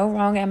can't do no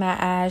wrong in my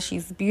eyes.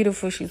 She's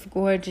beautiful. She's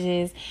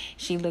gorgeous.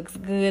 She looks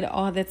good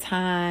all the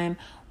time.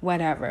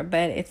 Whatever.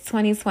 But it's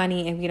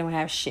 2020 and we don't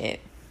have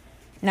shit.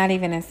 Not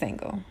even a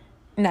single.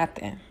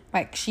 Nothing.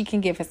 Like, she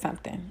can give us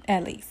something,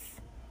 at least.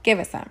 Give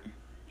us something.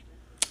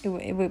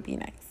 It would be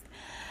nice.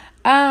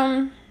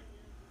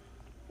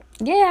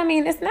 Yeah,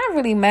 it's not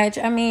really much.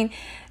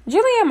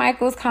 Julia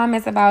Michaels'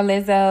 comments about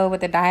Lizzo with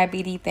the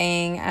diabetes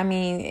thing,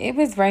 it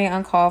was very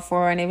uncalled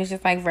for, and it was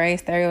just, very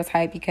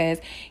stereotyped because,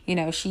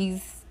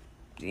 she's,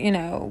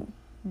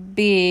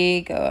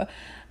 big, or,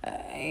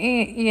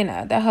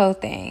 the whole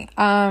thing.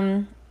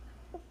 And,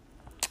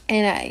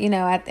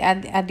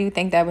 I do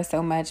think that was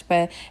so much.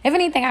 But if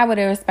anything, I would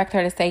respect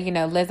her to say,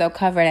 Lizzo,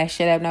 cover that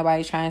shit up.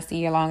 Nobody's trying to see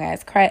your long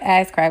ass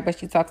crack, but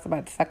she talks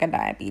about the fucking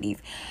diabetes.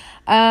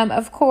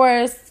 Of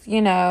course,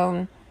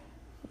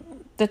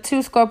 the two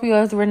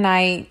Scorpios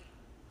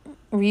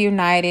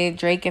reunited,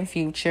 Drake and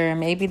Future.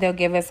 Maybe they'll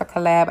give us a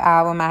collab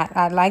album.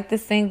 I like the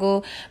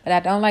single, but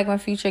I don't like when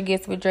Future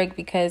gets with Drake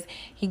because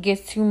he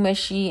gets too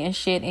mushy and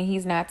shit, and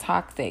he's not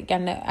toxic.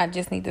 I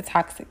just need the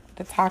toxic.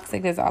 The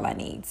toxic is all I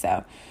need.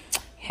 So,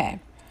 okay.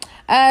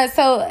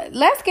 So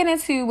let's get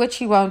into what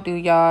you won't do,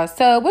 y'all.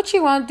 So what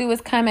you won't do is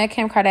come at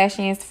Kim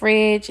Kardashian's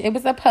fridge. It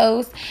was a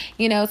post,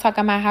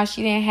 talking about how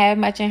she didn't have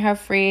much in her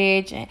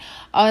fridge and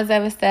all this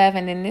other stuff.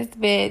 And then this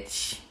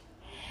bitch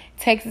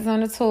takes us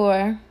on a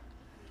tour,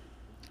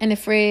 and the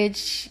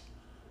fridge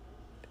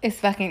is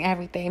fucking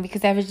everything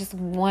because that was just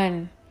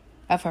one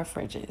of her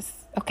fridges.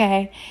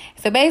 Okay,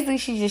 so basically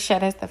she just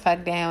shut us the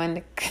fuck down,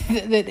 and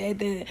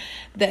the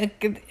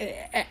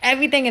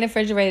everything in the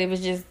refrigerator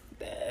was just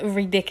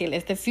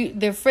ridiculous.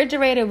 The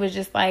refrigerator was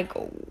just like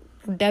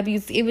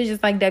it was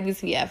just like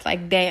WTF,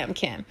 like damn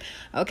Kim.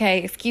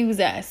 Okay, excuse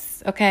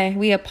us. Okay,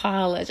 we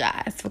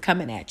apologize for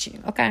coming at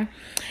you. Okay.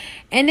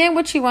 And then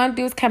what you want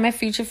to do is come at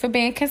Future for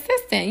being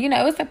consistent.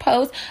 It's a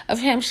post of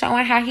him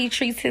showing how he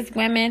treats his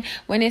women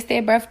when it's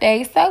their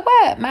birthday. So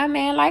what? My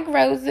man like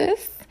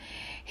roses.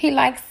 He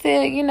likes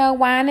to,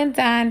 wine and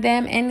dine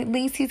them. And at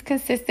least he's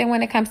consistent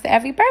when it comes to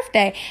every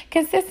birthday.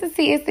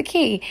 Consistency is the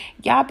key.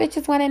 Y'all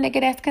bitches want a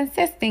nigga that's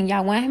consistent.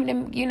 Y'all want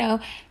him to,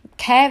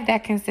 have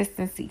that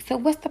consistency. So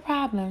what's the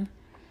problem?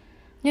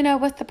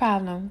 What's the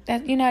problem?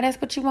 That's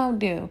what you won't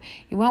do.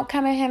 You won't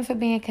come at him for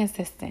being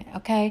consistent,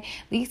 okay?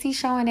 At least he's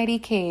showing that he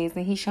cares,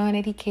 and he's showing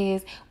that he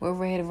cares with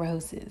red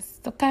roses,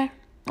 okay?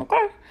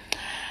 Okay.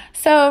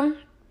 So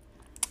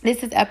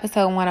this is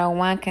episode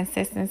 101,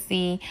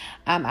 consistency.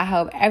 I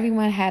hope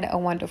everyone had a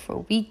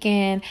wonderful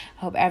weekend.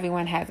 I hope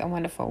everyone has a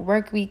wonderful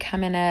work week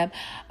coming up.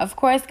 Of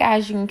course,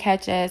 guys, you can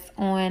catch us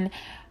on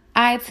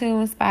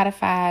iTunes,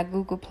 Spotify,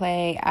 Google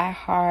Play,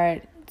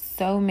 iHeart,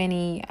 so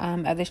many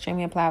other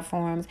streaming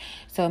platforms.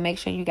 So make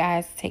sure you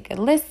guys take a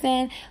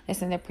listen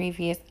to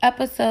previous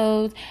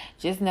episodes.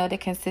 Just know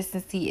that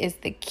consistency is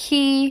the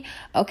key.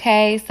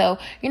 Okay, so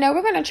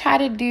we're gonna try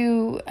to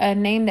do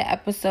name the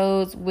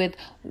episodes with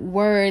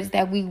words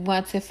that we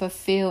want to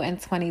fulfill in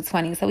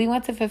 2020. So we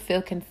want to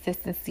fulfill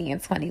consistency in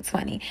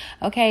 2020.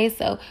 Okay,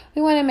 so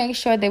we want to make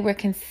sure that we're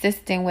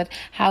consistent with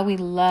how we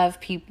love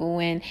people,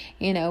 and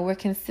we're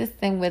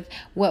consistent with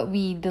what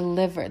we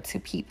deliver to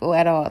people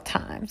at all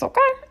times.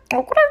 Okay.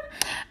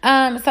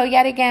 So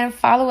yet again,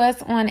 follow us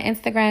on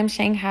Instagram,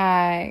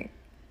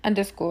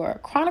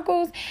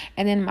 Shanghai_Chronicles,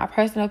 and then my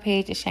personal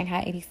page is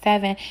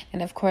Shanghai87,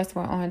 and of course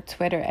we're on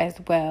Twitter as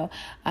well.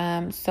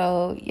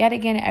 So yet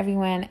again,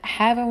 everyone,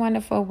 have a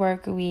wonderful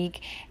work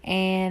week,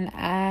 and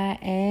I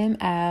am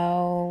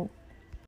out.